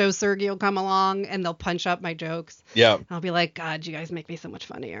Freeman or Joe Sergi will come along and they'll punch up my jokes. Yeah. I'll be like, God, you guys make me so much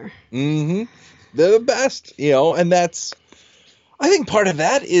funnier. They're the best, and that's, I think part of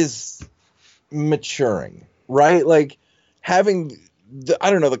that is maturing, right? Like having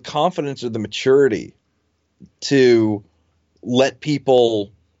the confidence or the maturity to let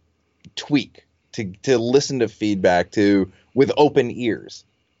people tweak, to listen to feedback, with open ears.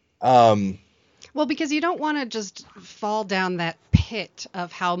 Well, because you don't want to just fall down that pit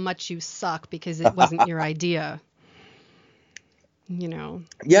of how much you suck because it wasn't your idea.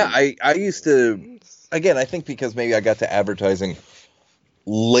 Yeah, I used to, again, I think because maybe I got to advertising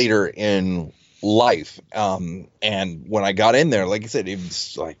later in life. And when I got in there, like I said, it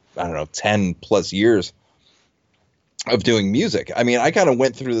was like, I don't know, 10 plus years of doing music. I mean, I kind of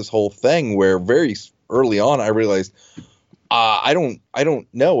went through this whole thing where very early on, I realized, I don't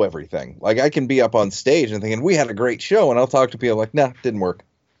know everything. Like I can be up on stage and thinking we had a great show, and I'll talk to people like, nah, didn't work.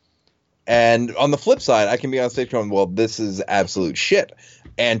 And on the flip side, I can be on stage going, well, this is absolute shit.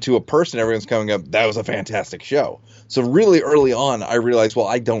 And to a person, everyone's coming up, that was a fantastic show. So really early on, I realized, well,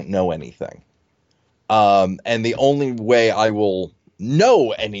 I don't know anything. And the only way I will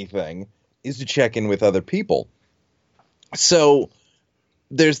know anything is to check in with other people. So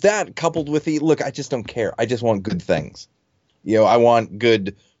there's that coupled with look, I just don't care. I just want good things. I want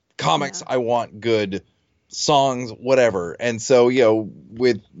good comics. Yeah. I want good songs, whatever. And so,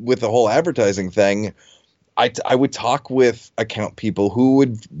 with the whole advertising thing, I would talk with account people who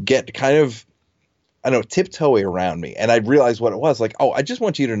would get kind of, I don't know, tiptoeing around me. And I'd realize what it was like. Oh, I just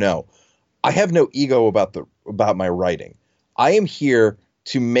want you to know, I have no ego about my writing. I am here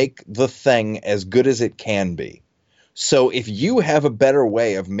to make the thing as good as it can be. So if you have a better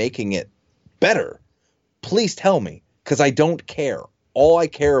way of making it better, please tell me, because I don't care. All I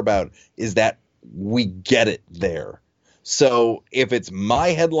care about is that we get it there. So if it's my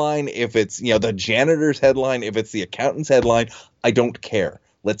headline, if it's, the janitor's headline, if it's the accountant's headline, I don't care.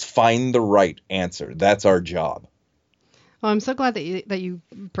 Let's find the right answer. That's our job. Well, I'm so glad that you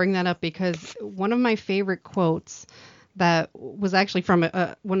bring that up, because one of my favorite quotes that was actually from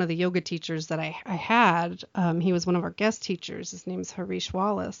one of the yoga teachers that I had. He was one of our guest teachers. His name's Harish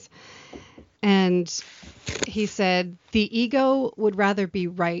Wallace. And he said, "The ego would rather be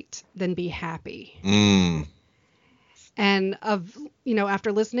right than be happy." Mm. And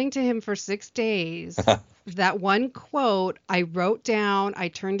after listening to him for 6 days, that one quote I wrote down, I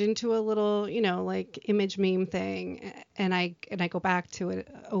turned into a little, like image meme thing, and I go back to it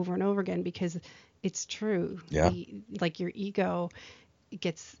over and over again, because it's true. Yeah. Like your ego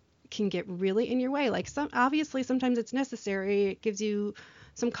can get really in your way. Like obviously sometimes it's necessary. It gives you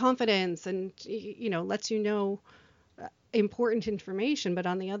some confidence and lets you know important information, but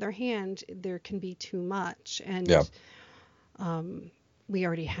on the other hand, there can be too much. And yeah. We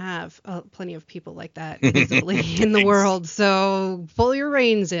already have plenty of people like that visibly in the world. So pull your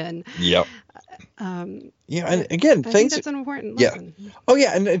reins in. Yep. Yeah, and again, I think that's an important lesson. Oh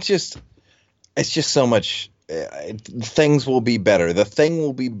yeah, and it's just so much. Things will be better. The thing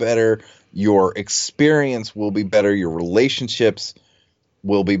will be better. Your experience will be better. Your relationships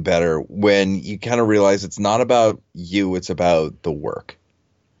will be better when you kind of realize it's not about you. It's about the work.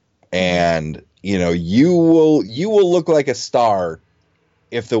 And you will look like a star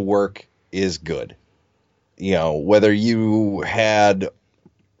if the work is good. Whether you had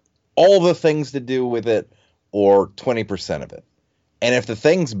all the things to do with it or 20% of it. And if the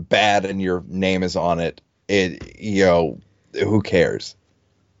thing's bad and your name is on it, who cares?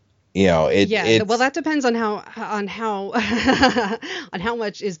 Well, that depends on how on how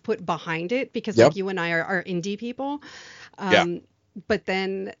much is put behind it, because like you and I are indie people. But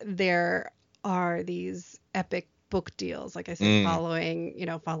then there are these epic book deals, like I said,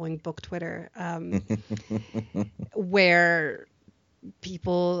 following book Twitter, where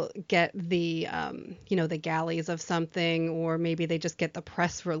people get the the galleys of something, or maybe they just get the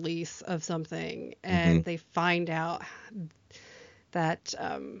press release of something, and they find out that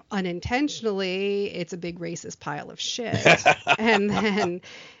unintentionally it's a big racist pile of shit. And then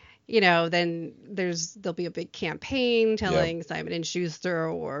then there'll be a big campaign telling Simon and Schuster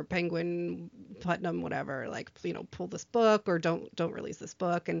or Penguin Putnam, whatever, like, pull this book, or don't release this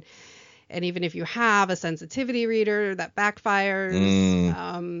book. And even if you have a sensitivity reader, that backfires.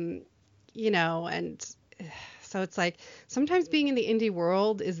 And so it's like sometimes being in the indie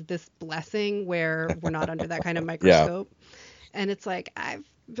world is this blessing where we're not under that kind of microscope. And it's like, I've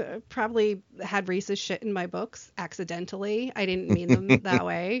probably had racist shit in my books accidentally. I didn't mean them that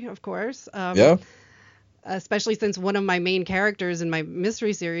way, of course. Especially since one of my main characters in my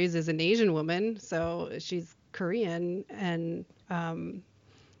mystery series is an Asian woman. So she's Korean, and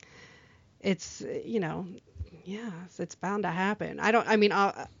it's, it's bound to happen.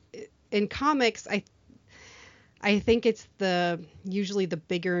 In comics, I think it's usually the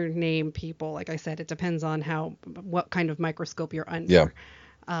bigger name people. Like I said, it depends on what kind of microscope you're under. Yeah.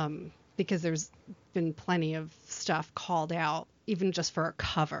 Because there's been plenty of stuff called out, even just for a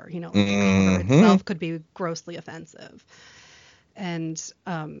cover. The cover itself could be grossly offensive. And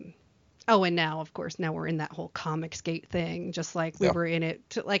and now, of course, we're in that whole Comicsgate thing, just like we were in it.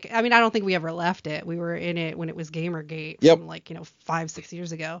 I don't think we ever left it. We were in it when it was Gamergate from 5-6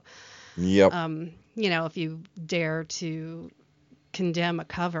 years ago. Yep. If you dare to condemn a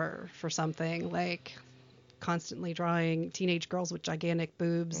cover for something like constantly drawing teenage girls with gigantic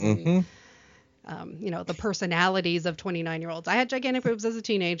boobs and the personalities of 29-year-olds. I had gigantic boobs as a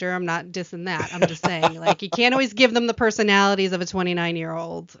teenager. I'm not dissing that. I'm just saying, like, you can't always give them the personalities of a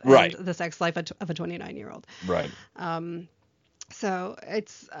 29-year-old and the sex life of a 29-year-old. Right. So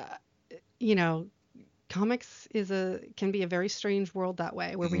it's comics can be a very strange world that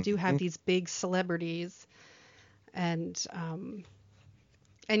way, where we do have these big celebrities, and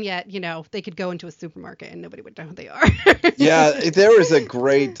yet, they could go into a supermarket and nobody would know who they are. Yeah, there was a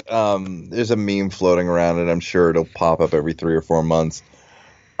great, there's a meme floating around, and I'm sure it'll pop up every 3 or 4 months.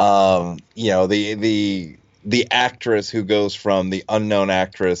 The actress who goes from the unknown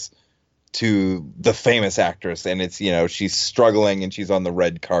actress to the famous actress, and it's, she's struggling and she's on the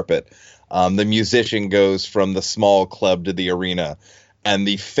red carpet. The musician goes from the small club to the arena, and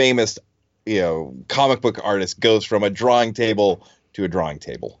the famous, comic book artist goes from a drawing table to a drawing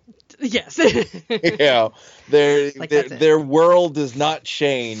table. Yes. Their world does not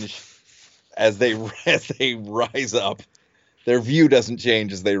change as they rise up. Their view doesn't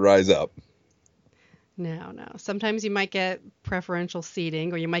change as they rise up. No. Sometimes you might get preferential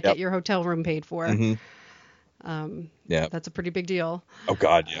seating, or you might get your hotel room paid for. Yeah. That's a pretty big deal. Oh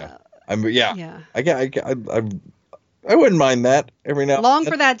God, yeah. Yeah. I wouldn't mind that every now Long and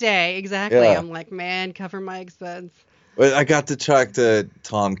then. for that day. Exactly. Yeah. I'm like, man, cover my expense. But I got to talk to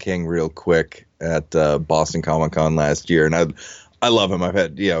Tom King real quick at Boston Comic Con last year, and I love him. I've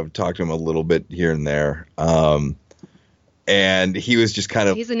had talked to him a little bit here and there, and he was just kind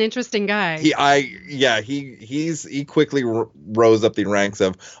of He's an interesting guy. He quickly rose up the ranks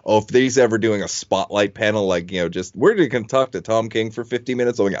of, if he's ever doing a spotlight panel, like just we're going to talk to Tom King for 50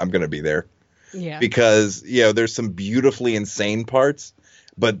 minutes, I'm going to be there. Yeah. Because there's some beautifully insane parts,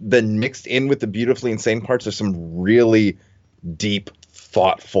 but then mixed in with the beautifully insane parts are some really deep,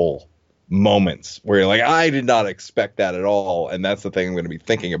 thoughtful moments where you're like, I did not expect that at all, and that's the thing I'm going to be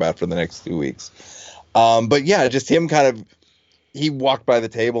thinking about for the next 2 weeks. But yeah, just him he walked by the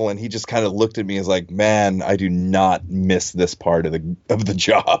table and he just kind of looked at me as like, man, I do not miss this part of the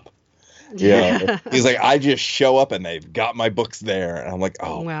job. Yeah. He's like, I just show up and they've got my books there, and I'm like,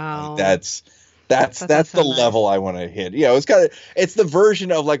 oh wow, that's the level I want to hit. It's the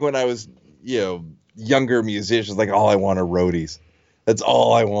version of like when I was younger musicians, like all I want are roadies. That's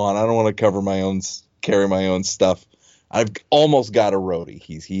all I want. I don't want to carry my own stuff. I've almost got a roadie.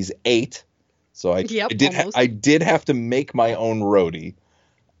 He's 8, so I did have to make my own roadie.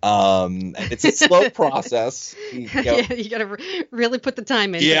 And it's a slow process. You gotta really put the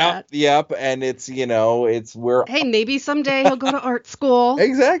time into that. Yep. And it's it's where. Hey, maybe someday he'll go to art school.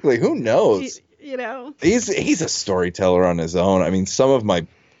 Exactly. Who knows? He's a storyteller on his own. I mean, some of my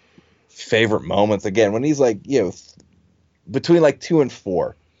favorite moments, again, when he's like between like 2 and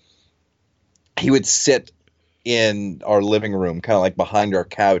 4, he would sit in our living room, kind of like behind our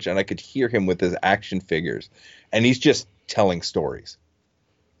couch, and I could hear him with his action figures, and he's just telling stories.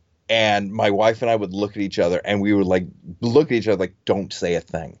 And my wife and I would look at each other, and we would look at each other like, don't say a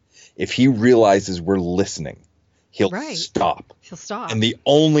thing. If he realizes we're listening, he'll stop. He'll stop. And the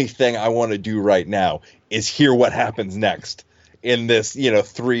only thing I want to do right now is hear what happens next in this,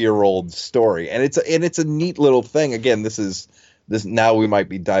 3-year-old story. And it's a neat little thing. Again, this now we might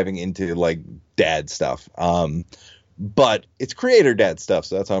be diving into like dad stuff. But it's creator dad stuff,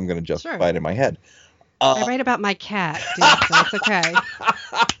 so that's how I'm going to justify it in my head. I write about my cat, dude, so it's okay.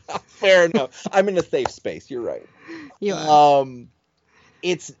 Fair enough. I'm in a safe space. You're right. You are.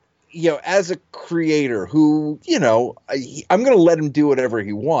 It's as a creator who I'm going to let him do whatever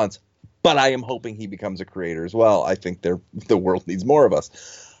he wants, but I am hoping he becomes a creator as well. I think the world needs more of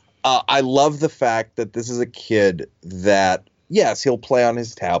us. I love the fact that this is a kid that, yes, he'll play on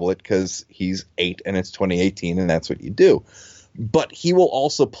his tablet because he's 8 and it's 2018 and that's what you do. But he will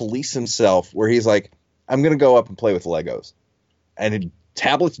also police himself where he's like, I'm going to go up and play with Legos. And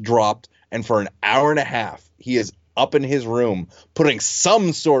tablet's dropped, and for an hour and a half, he is up in his room putting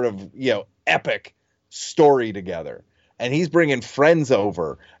some sort of, epic story together. And he's bringing friends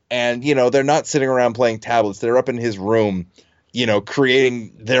over, and, they're not sitting around playing tablets. They're up in his room,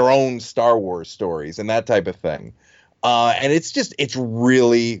 creating their own Star Wars stories and that type of thing. And it's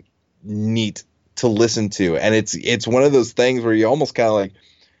really neat to listen to. And it's one of those things where you almost kind of like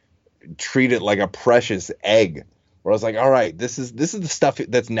treat it like a precious egg, where I was like, all right, this is the stuff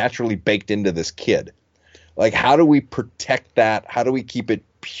that's naturally baked into this kid. Like, how do we protect that? How do we keep it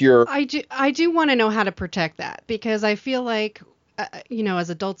pure? I do want to know how to protect that, because I feel like,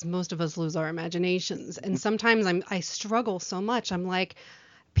 as adults, most of us lose our imaginations. And sometimes I struggle so much. I'm like,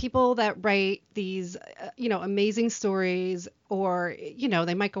 people that write these, amazing stories, or,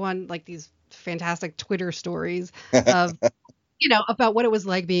 they might go on like these fantastic Twitter stories of, about what it was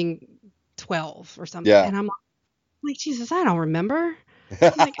like being 12 or something. Yeah. And I'm like, Jesus, I don't remember.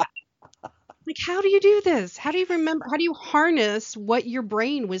 I'm like, how do you do this? How do you remember? How do you harness what your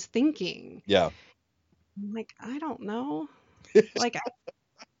brain was thinking? Yeah. I'm like, I don't know. Like,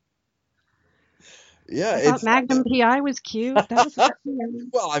 yeah, I thought Magnum PI was cute. That was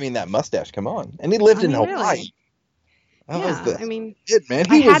well, I mean, that mustache, come on. And he lived in Hawaii. Really. Man.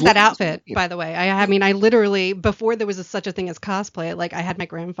 I had that outfit, by the way. I literally, before there was such a thing as cosplay, like I had my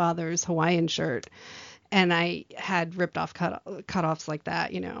grandfather's Hawaiian shirt, and I had ripped off cutoffs like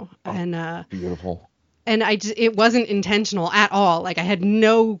that, and beautiful. And it wasn't intentional at all. Like, I had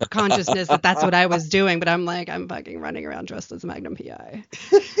no consciousness that that's what I was doing, but I'm like, I'm fucking running around dressed as Magnum PI.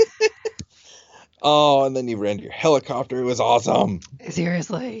 Oh, and then you ran your helicopter. It was awesome.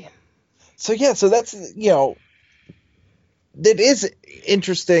 Seriously. So that's, it is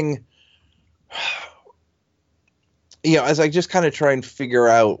interesting, as I just kind of try and figure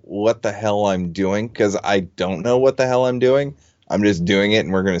out what the hell I'm doing, because I don't know what the hell I'm doing. I'm just doing it,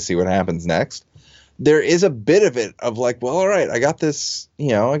 and we're going to see what happens next. There is a bit of it of like, well, all right, I got this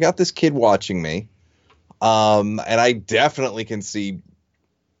kid watching me. And I definitely can see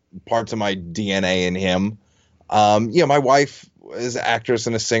parts of my DNA in him. My wife is an actress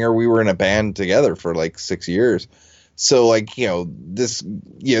and a singer. We were in a band together for like 6 years. So like, this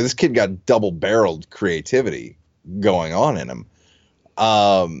kid got double barreled creativity going on in him.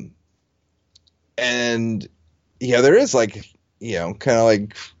 And there is like, kind of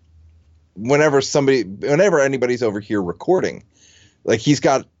like whenever anybody's over here recording, like he's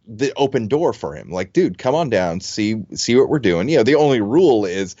got the open door for him. Like, dude, come on down, see what we're doing. The only rule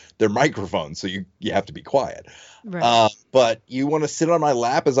is they're microphones, so you have to be quiet. Right. But you want to sit on my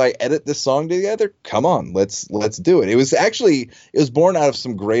lap as I edit this song together? Come on, let's do it. It was born out of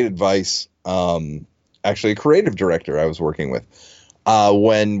some great advice. Actually, a creative director I was working with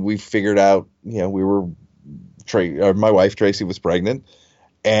when we figured out, my wife Tracy was pregnant.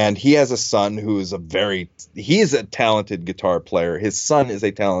 And he has a son who is he's a talented guitar player. His son is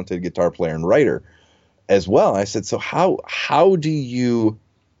a talented guitar player and writer as well. I said, so how do you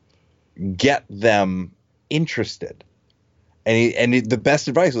get them interested? And the best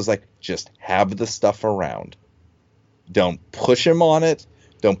advice was like, just have the stuff around. Don't push him on it.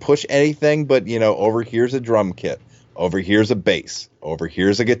 Don't push anything, but over here's a drum kit. Over here's a bass. Over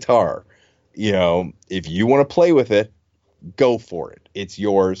here's a guitar. If you want to play with it, go for it. It's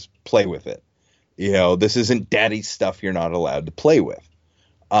yours. Play with it. This isn't daddy's stuff you're not allowed to play with.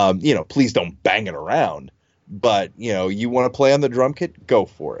 Please don't bang it around. But, you want to play on the drum kit? Go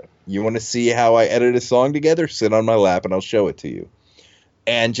for it. You want to see how I edit a song together? Sit on my lap and I'll show it to you.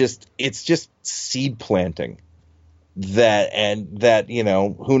 And it's just seed planting that,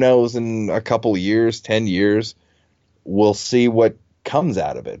 who knows, in a couple years, 10 years, we'll see what comes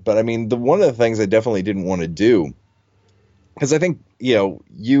out of it. But I mean, one of the things I definitely didn't want to do, because I think,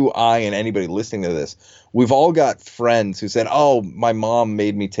 you, I, and anybody listening to this, we've all got friends who said, oh, my mom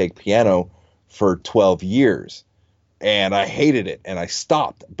made me take piano for 12 years and I hated it and I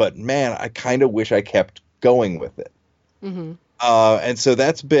stopped. But man, I kind of wish I kept going with it. Mm-hmm. And so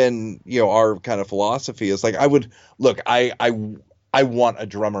that's been, our kind of philosophy is like, I want a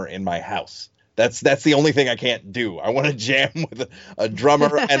drummer in my house. That's the only thing I can't do. I want to jam with a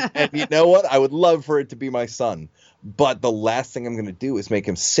drummer. And you know what? I would love for it to be my son. But the last thing I'm going to do is make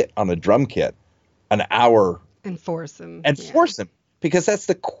him sit on a drum kit an hour. And force him. Force him. Because that's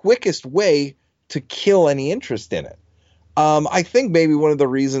the quickest way to kill any interest in it. I think maybe one of the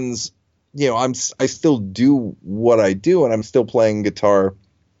reasons, I still do what I do and I'm still playing guitar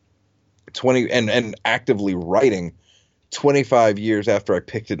and actively writing 25 years after I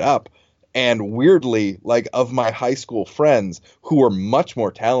picked it up. And weirdly, like, of my high school friends who were much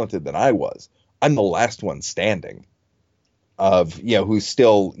more talented than I was, I'm the last one standing of, who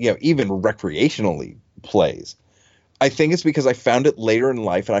still, even recreationally plays. I think it's because I found it later in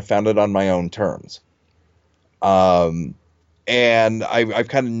life and I found it on my own terms. And I've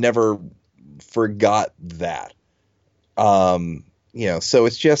kind of never forgot that. So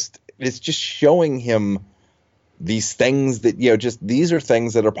it's just showing him these things that, these are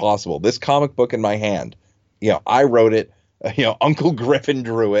things that are possible. This comic book in my hand, I wrote it, Uncle Griffin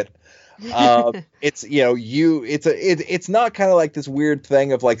drew it. It's, it's not kind of like this weird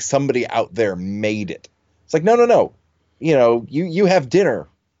thing of like somebody out there made it. It's like, no. You have dinner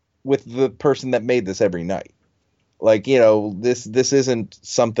with the person that made this every night. Like, this isn't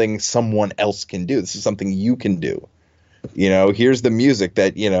something someone else can do. This is something you can do. Here's the music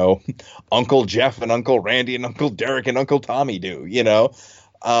that, Uncle Jeff and Uncle Randy and Uncle Derek and Uncle Tommy do,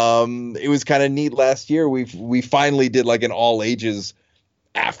 it was kind of neat last year. We finally did like an all ages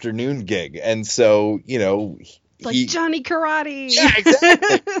afternoon gig. And so, like Johnny Karate. Yeah,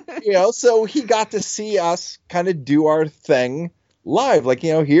 exactly. So he got to see us kind of do our thing live. Like,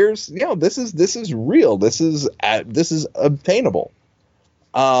 here's, this is real. This is obtainable.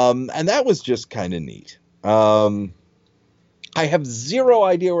 And that was just kind of neat. I have zero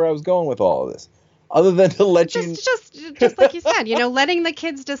idea where I was going with all of this, other than to let you. Just like you said, letting the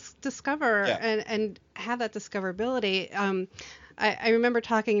kids discover Yeah. and have that discoverability. I remember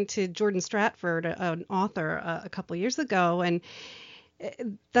talking to Jordan Stratford, an author, a couple years ago, and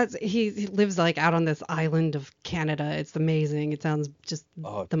he lives like out on this island of Canada. It's amazing. It sounds just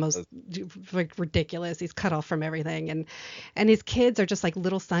the most like ridiculous. He's cut off from everything, and his kids are just like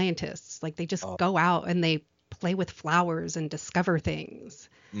little scientists. Like they just go out and they play with flowers and discover things.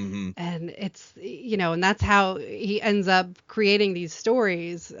 Mm-hmm. And it's, and that's how he ends up creating these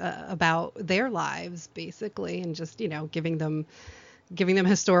stories about their lives, basically, and just, giving them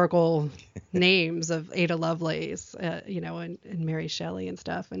historical names of Ada Lovelace, and Mary Shelley and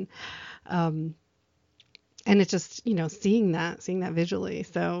stuff. And it's just, seeing that visually.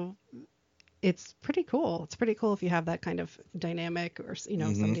 So it's pretty cool. It's pretty cool if you have that kind of dynamic or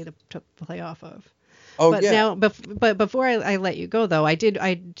somebody to play off of. Oh But yeah. now, but before I let you go, though, I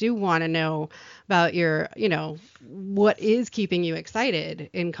do want to know about your, what is keeping you excited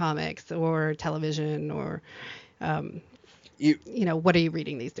in comics or television or, You what are you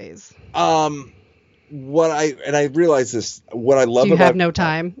reading these days? I realize this, what I love Do you about have no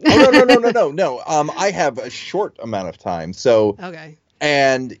time? Oh, no. I have a short amount of time. So, Okay.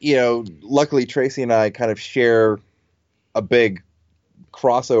 and luckily Tracy and I kind of share a big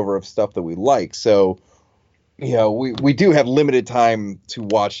crossover of stuff that we like. So, we do have limited time to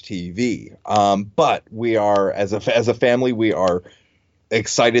watch TV. But we are, as a family, we are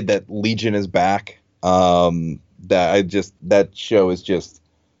excited that Legion is back. That show is just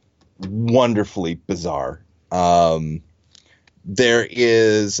wonderfully bizarre. There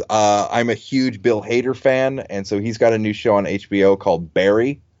is, I'm a huge Bill Hader fan, and so he's got a new show on HBO called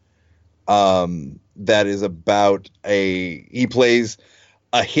Barry. That is about he plays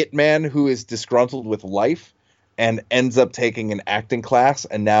a hitman who is disgruntled with life and ends up taking an acting class,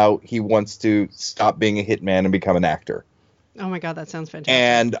 and now he wants to stop being a hitman and become an actor. Oh my God, that sounds fantastic.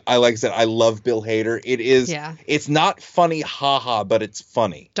 And like I said, I love Bill Hader. It's not funny, haha, but it's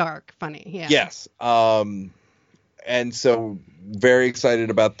funny. Dark, funny, yeah. Yes. And so very excited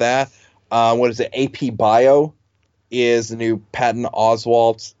about that. What is it? AP Bio is the new Patton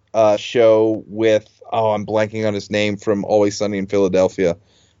Oswalt show with, I'm blanking on his name, from Always Sunny in Philadelphia.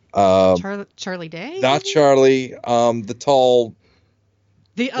 Charlie Day? Not Charlie. The tall.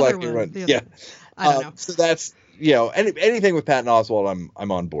 The other one. Yeah. I don't know. So that's, anything with Patton Oswalt,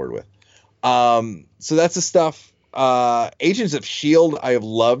 I'm on board with. So that's the stuff. Agents of S.H.I.E.L.D. I have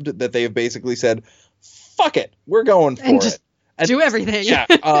loved that they have basically said, fuck it, we're going for and just it. Do everything.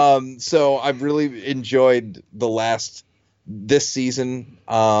 Yeah. So I've really enjoyed this season.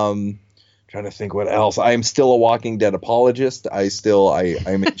 Trying to think what else. I am still a Walking Dead apologist.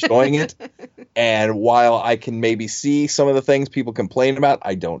 I'm enjoying it. And while I can maybe see some of the things people complain about,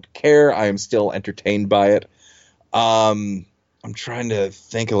 I don't care. I am still entertained by it. I'm trying to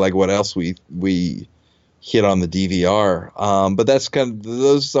think of what else we hit on the DVR. But that's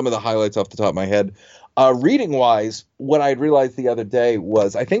those are some of the highlights off the top of my head. Reading wise, what I realized the other day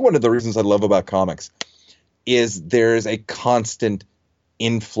was, I think one of the reasons I love about comics is there's a constant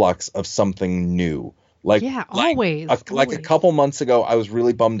influx of something new. Always. Like a couple months ago, I was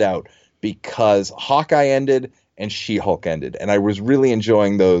really bummed out because Hawkeye ended and She-Hulk ended, and I was really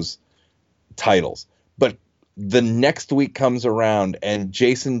enjoying those titles. But the next week comes around, and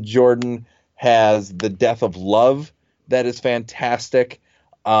Jason Jordan has The Death of Love that is fantastic.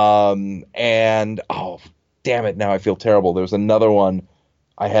 And damn it, now I feel terrible. There's another one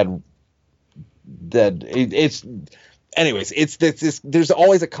I had that anyways, it's this there's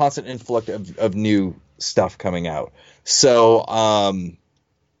always a constant influx of new stuff coming out. So and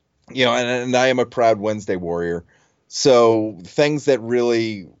I am a proud Wednesday warrior. So things that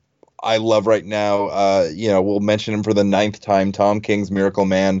really I love right now, we'll mention him for the 9th time. Tom King's Miracle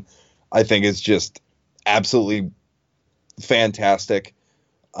Man, I think, is just absolutely fantastic.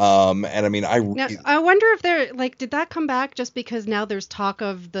 And I mean, I wonder if did that come back just because now there's talk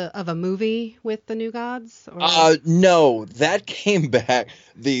of a movie with the New Gods? Or? No, that came back.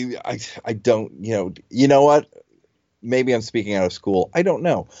 I don't, you know what? Maybe I'm speaking out of school. I don't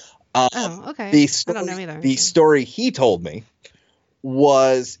know. Okay. I don't know either. The story he told me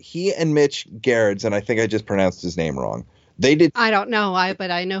was he and Mitch Gerrits, and I think I just pronounced his name wrong. They did. I don't know why,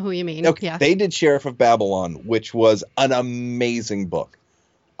 but I know who you mean. Okay, yeah. They did Sheriff of Babylon, which was an amazing book.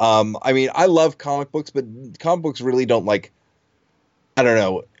 I mean, I love comic books, but comic books really don't I don't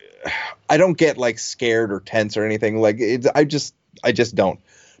know. I don't get scared or tense or anything. I just don't.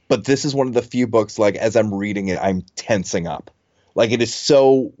 But this is one of the few books, as I'm reading it, I'm tensing up. It is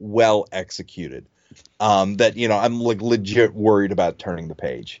so well executed that, I'm legit worried about turning the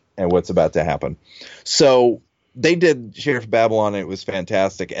page and what's about to happen. So they did Sheriff of Babylon, and it was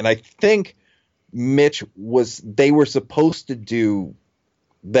fantastic. And I think they were supposed to do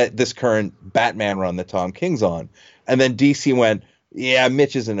this current Batman run that Tom King's on. And then DC went, yeah,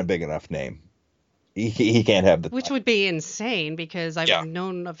 Mitch isn't a big enough name. He can't have the Which title. Would be insane because I've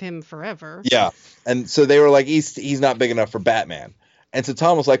known of him forever. Yeah. And so they were like, he's not big enough for Batman. And so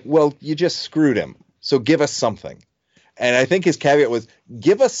Tom was like, well, you just screwed him. So give us something. And I think his caveat was,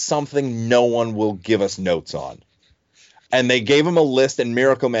 give us something no one will give us notes on. And they gave him a list, and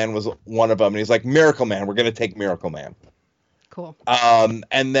Miracle Man was one of them. And he's like, Miracle Man, we're going to take Miracle Man. Cool.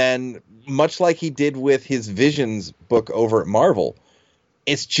 And then, much like he did with his Visions book over at Marvel,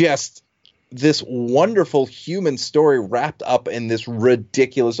 it's just this wonderful human story wrapped up in this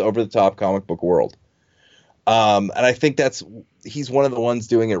ridiculous over-the-top comic book world. And I think he's one of the ones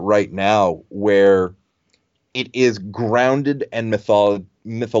doing it right now, where it is grounded and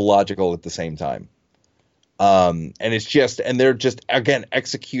mythological at the same time. And they're just, again,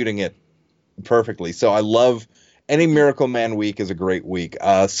 executing it perfectly. So I love any Miracle Man week is a great week.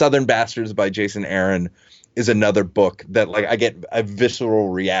 Southern Bastards by Jason Aaron is another book that, like, I get a visceral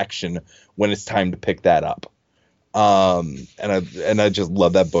reaction when it's time to pick that up. And I just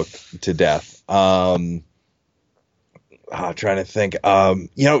love that book to death. Trying to think.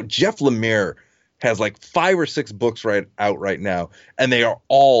 Jeff Lemire has like 5 or 6 books out right now, and they are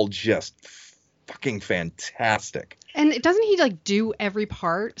all just fucking fantastic. And doesn't he like do every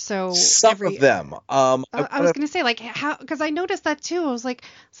part? So some of them. I was going to say, like, how, because I noticed that too. I was like,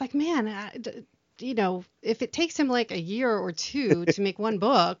 man, if it takes him like a year or two to make one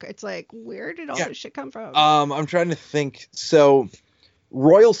book, it's like, where did all this shit come from? I'm trying to think. So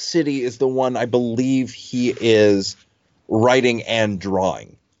Royal City is the one I believe he is writing and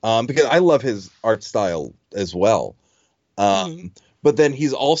drawing. Because I love his art style as well. But then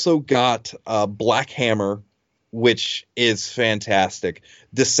he's also got Black Hammer, which is fantastic.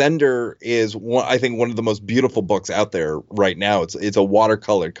 Descender is I think one of the most beautiful books out there right now. It's a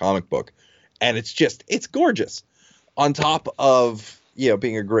watercolored comic book, and it's gorgeous. On top of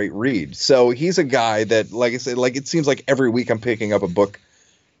being a great read. So he's a guy that, like I said, like it seems like every week I'm picking up a book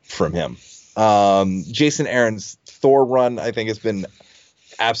from him. Jason Aaron's Thor run, I think, has been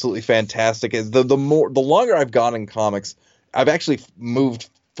absolutely fantastic. As the longer I've gone in comics, I've actually moved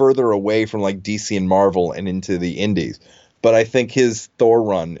further away from like DC and Marvel and into the indies. But I think his Thor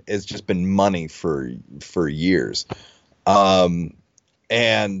run has just been money for years. And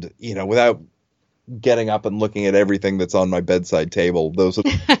without getting up and looking at everything that's on my bedside table, those are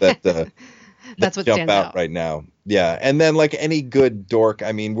that that's what jump out right now. Yeah, and then like any good dork,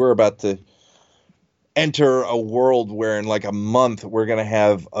 I mean, we're about to enter a world where in like a month we're going to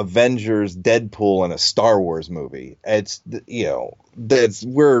have Avengers, Deadpool, and a Star Wars movie. It's, these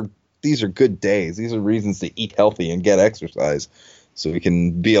are good days. These are reasons to eat healthy and get exercise so we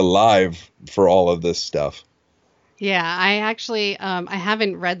can be alive for all of this stuff. Yeah, I actually, I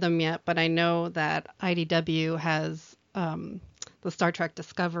haven't read them yet, but I know that IDW has the Star Trek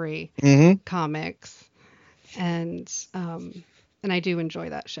Discovery comics, and I do enjoy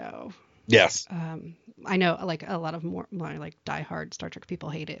that show. Yes. I know like a lot of more like diehard Star Trek people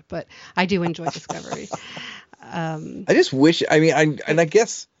hate it, but I do enjoy Discovery. I just wish, I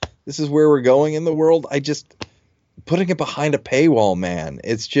guess this is where we're going in the world. Putting it behind a paywall, man.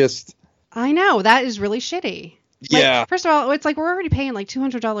 It's just. I know, that is really shitty. Yeah. First of all, it's like we're already paying like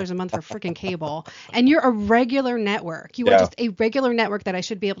 $200 a month for freaking cable, and you're a regular network. You are just a regular network that I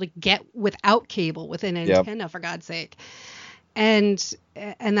should be able to get without cable with an antenna, for God's sake. And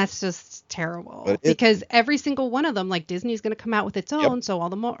that's just terrible because every single one of them, like Disney's going to come out with its own. So all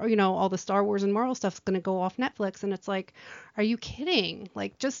the all the Star Wars and Marvel stuff's going to go off Netflix, and it's like, are you kidding?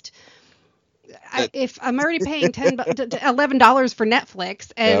 Like, just if I'm already paying $11 for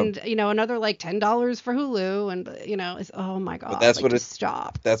Netflix and another like $10 for Hulu, and it's, oh my God, but that's what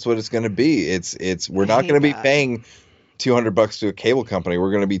stop. That's what it's going to be. We're not going to be paying $200 to a cable company.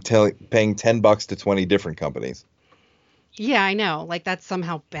 We're going to be paying $10 to 20 different companies. Yeah, I know. Like, that's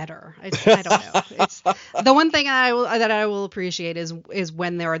somehow better. I don't know. It's the one thing I will appreciate is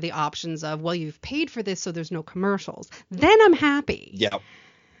when there are the options of, well, you've paid for this, so there's no commercials. Then I'm happy. Yeah.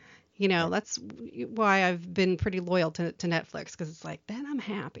 That's why I've been pretty loyal to Netflix, because it's like, then I'm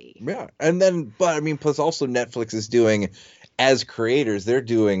happy. Yeah, and then, but I mean, plus also Netflix is doing, as creators, they're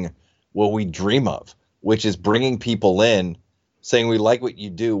doing what we dream of, which is bringing people in, saying, we like what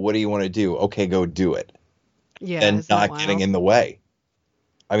you do. What do you want to do? Okay, go do it. Yeah, and not getting in the way.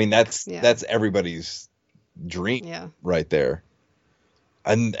 I mean, that's everybody's dream right there.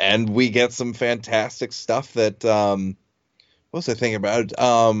 And we get some fantastic stuff that what was I thinking about?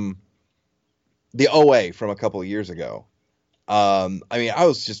 The OA from a couple of years ago. I mean, I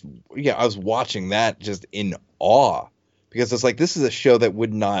was watching that just in awe, because it's like, this is a show that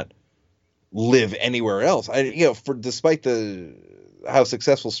would not live anywhere else. Despite how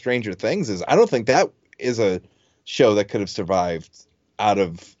successful Stranger Things is, I don't think that is a show that could have survived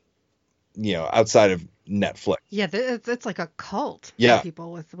outside of Netflix. Yeah, it's like a cult. For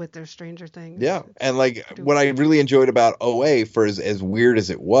people with their Stranger Things. Yeah, and like what I really enjoyed about OA, for as weird as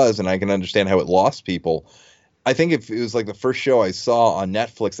it was, and I can understand how it lost people, I think if it was like the first show I saw on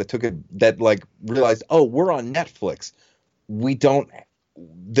Netflix that realized, oh, we're on Netflix,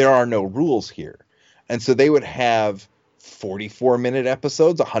 there are no rules here, and so they would have 44-minute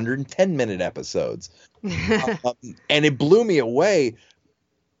episodes, 110-minute episodes. And it blew me away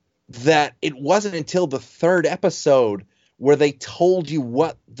that it wasn't until the third episode where they told you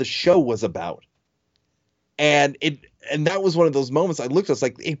what the show was about. And that was one of those moments I looked at, it's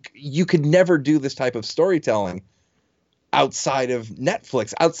like, you could never do this type of storytelling outside of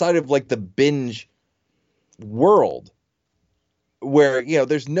Netflix, outside of like the binge world, where,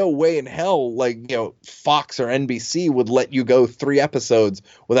 there's no way in hell, like, Fox or NBC would let you go 3 episodes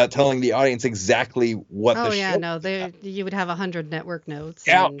without telling the audience exactly what the show was about. You would have 100 network notes.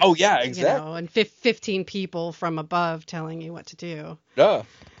 Yeah. And, Oh, yeah, exactly. And 15 people from above telling you what to do. Yeah.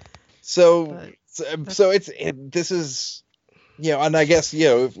 So this is, and I guess,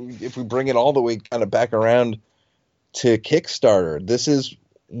 if we bring it all the way kind of back around to Kickstarter, this is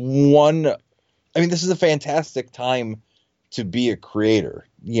a fantastic time to be a creator.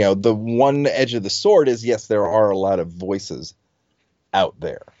 The one edge of the sword is, yes, there are a lot of voices out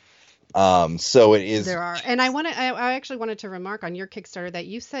there. So it is. There are. And I actually wanted to remark on your Kickstarter that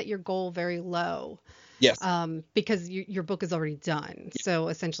you set your goal very low. Yes. Because your book is already done. So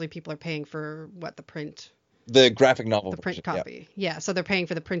essentially people are paying for the graphic novel, the print copy. Yeah. So they're paying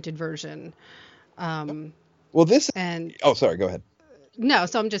for the printed version. Sorry, go ahead. No.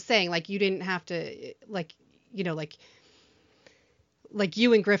 So I'm just saying, like, you didn't have to, like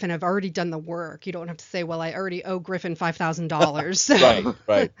you and Griffin have already done the work. You don't have to say, well, I already owe Griffin $5,000. So.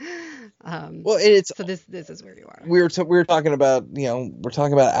 Right. So this is where you are. We're talking about, we're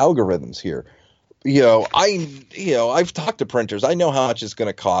talking about algorithms here. I've talked to printers. I know how much it's going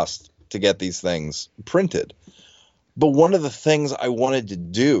to cost to get these things printed. But one of the things I wanted to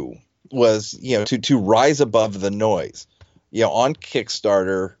do was, to rise above the noise. On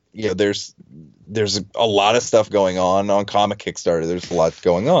Kickstarter, there's a lot of stuff going on Comic Kickstarter. There's a lot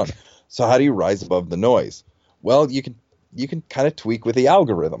going on. So how do you rise above the noise? Well, you can kind of tweak with the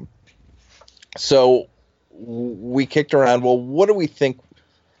algorithm. So we kicked around, well, what do we think?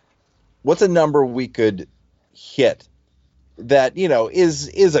 What's a number we could hit that,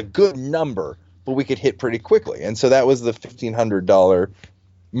 is a good number, but we could hit pretty quickly? And so that was the $1,500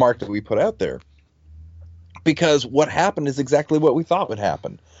 mark that we put out there. Because what happened is exactly what we thought would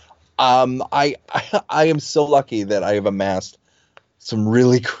happen. I am so lucky that I have amassed some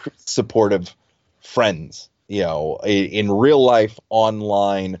really supportive friends, in real life,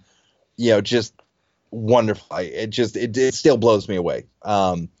 online, just wonderful. It still blows me away.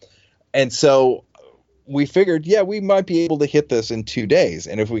 And so we figured, we might be able to hit this in 2 days.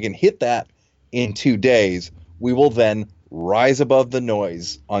 And if we can hit that in 2 days, we will then rise above the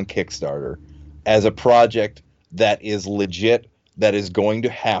noise on Kickstarter as a project that is legit, that is going to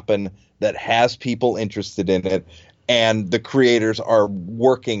happen, that has people interested in it, and the creators are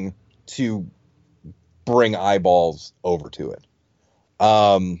working to bring eyeballs over to it.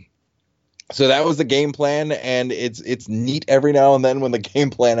 So that was the game plan, and it's neat every now and then when the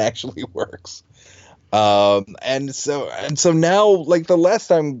game plan actually works. And so now, like, the last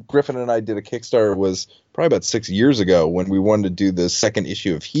time Griffin and I did a Kickstarter was probably about 6 years ago, when we wanted to do the second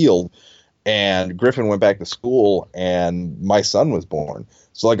issue of Healed, and Griffin went back to school and my son was born.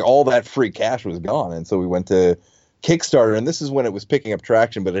 So, like, all that free cash was gone. And so we went to Kickstarter, and this is when it was picking up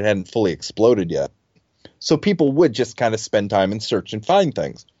traction, but it hadn't fully exploded yet. So people would just kind of spend time and search and find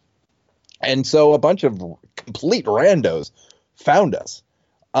things. And so a bunch of complete randos found us.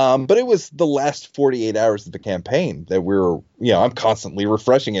 But it was the last 48 hours of the campaign that I'm constantly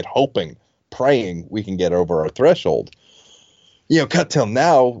refreshing it, hoping, praying we can get over our threshold. Cut till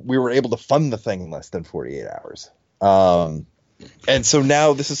now, we were able to fund the thing in less than 48 hours. And so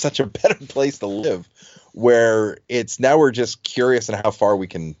now this is such a better place to live, where we're just curious on how far we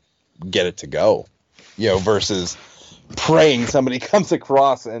can get it to go, versus praying somebody comes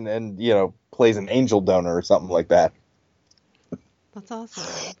across and plays an angel donor or something like that. That's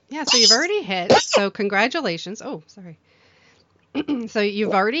awesome. Yeah, so you've already hit. So congratulations. Oh, sorry. So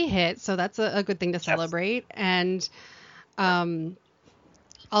you've already hit. So that's a good thing to celebrate. And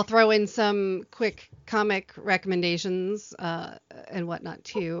I'll throw in some quick comic recommendations and whatnot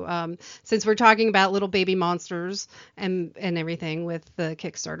too. Since we're talking about little baby monsters and everything with the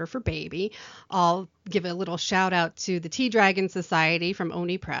Kickstarter for Baby, I'll give a little shout out to the Tea Dragon Society from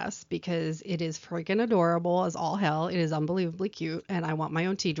Oni Press, because it is freaking adorable as all hell. It is unbelievably cute, and I want my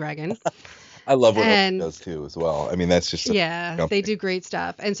own Tea Dragon. I love what Oni does too as well. I mean, that's just they do great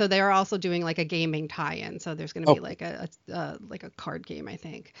stuff. And so they are also doing like a gaming tie-in. So there's going to be like a card game, I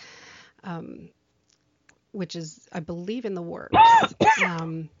think, which is, I believe, in the works.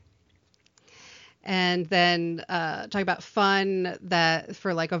 And then talk about fun that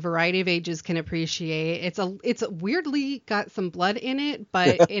for like a variety of ages can appreciate. It's weirdly got some blood in it,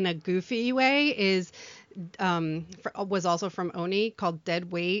 but in a goofy way. Was also from Oni, called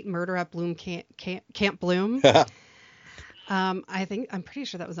Dead Weight: Murder at Bloom Camp Bloom. I'm pretty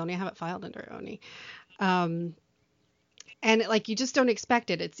sure that was Oni. I have it filed under Oni. And like you just don't expect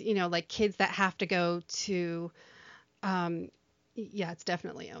it. It's like kids that have to go to yeah, it's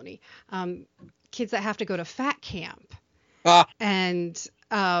definitely Oni. Kids that have to go to fat camp. And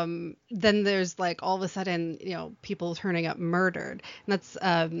then there's like all of a sudden, people turning up murdered. And that's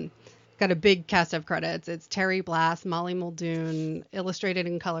got a big cast of credits. It's Terry Blass, Molly Muldoon, illustrated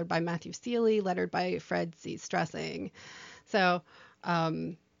and colored by Matthew Seeley, lettered by Fred C. Stressing. So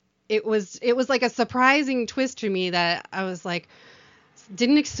it was like a surprising twist to me that I was like,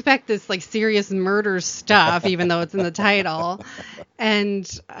 didn't expect this like serious murder stuff, even though it's in the title. And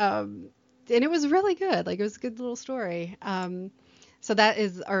it was really good. Like, it was a good little story. So that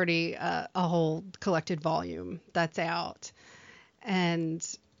is already a whole collected volume that's out. And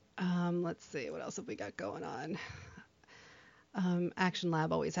let's see, what else have we got going on? Action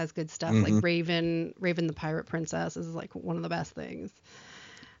Lab always has good stuff. Mm-hmm. Like Raven the Pirate Princess is like one of the best things.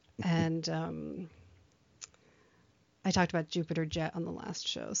 And I talked about Jupiter Jet on the last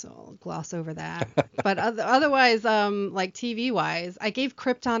show, so I'll gloss over that. But otherwise, like TV wise, I gave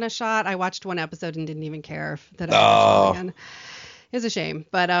Krypton a shot. I watched one episode and didn't even care that I watched it again. It was a shame,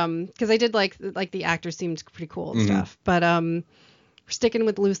 but because I did like the actor seemed pretty cool and stuff. But we're sticking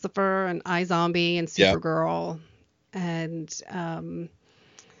with Lucifer and iZombie and Supergirl and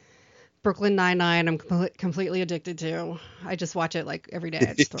Brooklyn Nine-Nine. I'm completely addicted to. I just watch it like every day.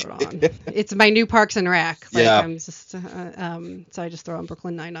 I just throw it on. It's my new Parks and Rec. Like, I'm just so I just throw on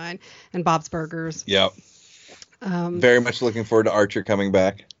Brooklyn Nine-Nine and Bob's Burgers. Yep. Very much looking forward to Archer coming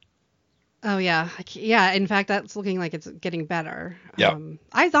back. Oh yeah, yeah. In fact, that's looking like it's getting better. Yeah.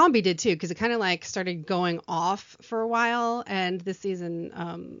 iZombie did too, because it kind of like started going off for a while, and this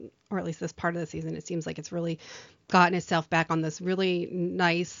season, or at least this part of the season, it seems like it's really gotten itself back on this really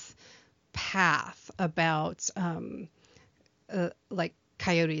nice path about like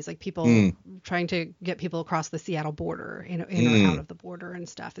coyotes, like people trying to get people across the Seattle border, in or out of the border and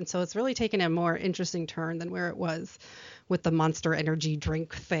stuff. And so it's really taken a more interesting turn than where it was with the Monster Energy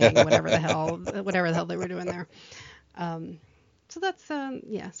drink thing, whatever the hell they were doing there. So that's so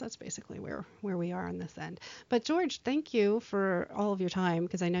that's basically where we are on this end. But George, thank you for all of your time,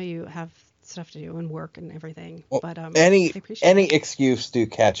 because I know you have stuff to do and work and everything. Well, but any excuse to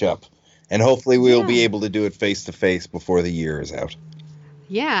catch up, and hopefully we'll be able to do it face to face before the year is out.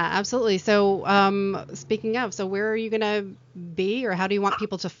 Yeah, absolutely. So speaking of, so where are you going to be, or how do you want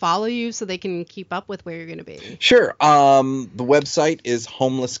people to follow you so they can keep up with where you're going to be? Sure. The website is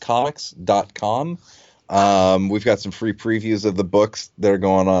homelesscomics.com. We've got some free previews of the books that are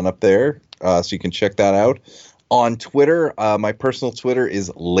going on up there, so you can check that out. On Twitter, my personal Twitter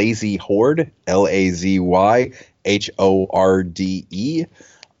is Lazy Horde, LazyHorde.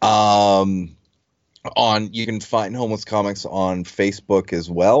 You can find Homeless Comics on Facebook as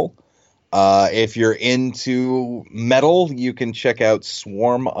well. If you're into metal, you can check out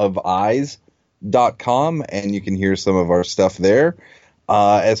swarmofeyes.com, and you can hear some of our stuff there.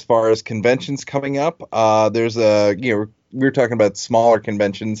 As far as conventions coming up, there's we were talking about smaller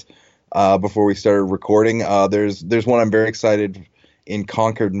conventions before we started recording. There's one I'm very excited in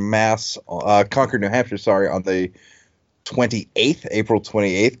Concord, New Hampshire, on the April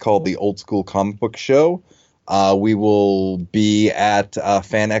 28th, called the Old School Comic Book Show. We will be at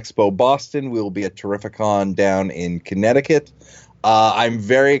Fan Expo Boston. We will be at Terrificon down in Connecticut. I'm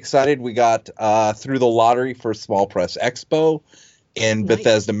very excited. We got through the lottery for Small Press Expo in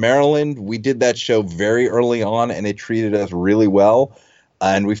Bethesda, Maryland. We did that show very early on, and it treated us really well.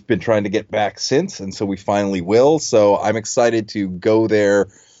 And we've been trying to get back since, and so we finally will. So I'm excited to go there,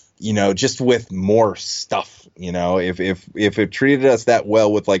 just with more stuff. If it treated us that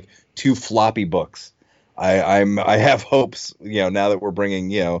well with like 2 floppy books, I have hopes, now that we're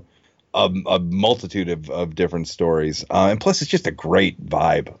bringing, a multitude of different stories. And plus, it's just a great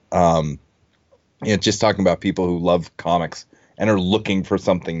vibe. Just talking about people who love comics and are looking for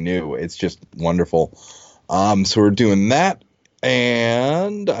something new. It's just wonderful. So we're doing that.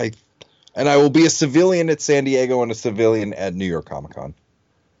 And I will be a civilian at San Diego and a civilian at New York Comic Con.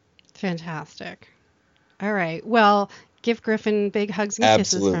 Fantastic. All right. Well, give Griffin big hugs and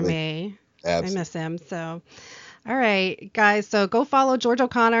kisses from me. Absolutely. I miss him. So, all right, guys. So go follow George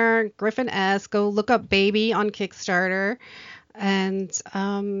O'Connor, Griffin S. Go look up Baby on Kickstarter. And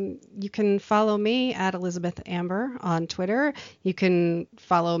you can follow me at Elizabeth Amber on Twitter. You can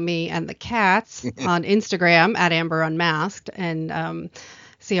follow me and the cats on Instagram at Amber Unmasked, and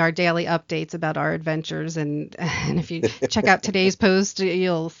see our daily updates about our adventures. And if you check out today's post,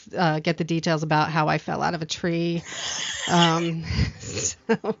 you'll get the details about how I fell out of a tree. So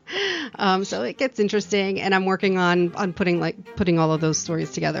it gets interesting, and I'm working on putting all of those stories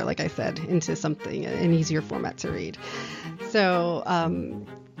together, like I said, into an easier format to read. So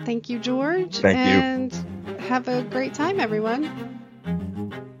thank you, George. Thank you. And have a great time, everyone.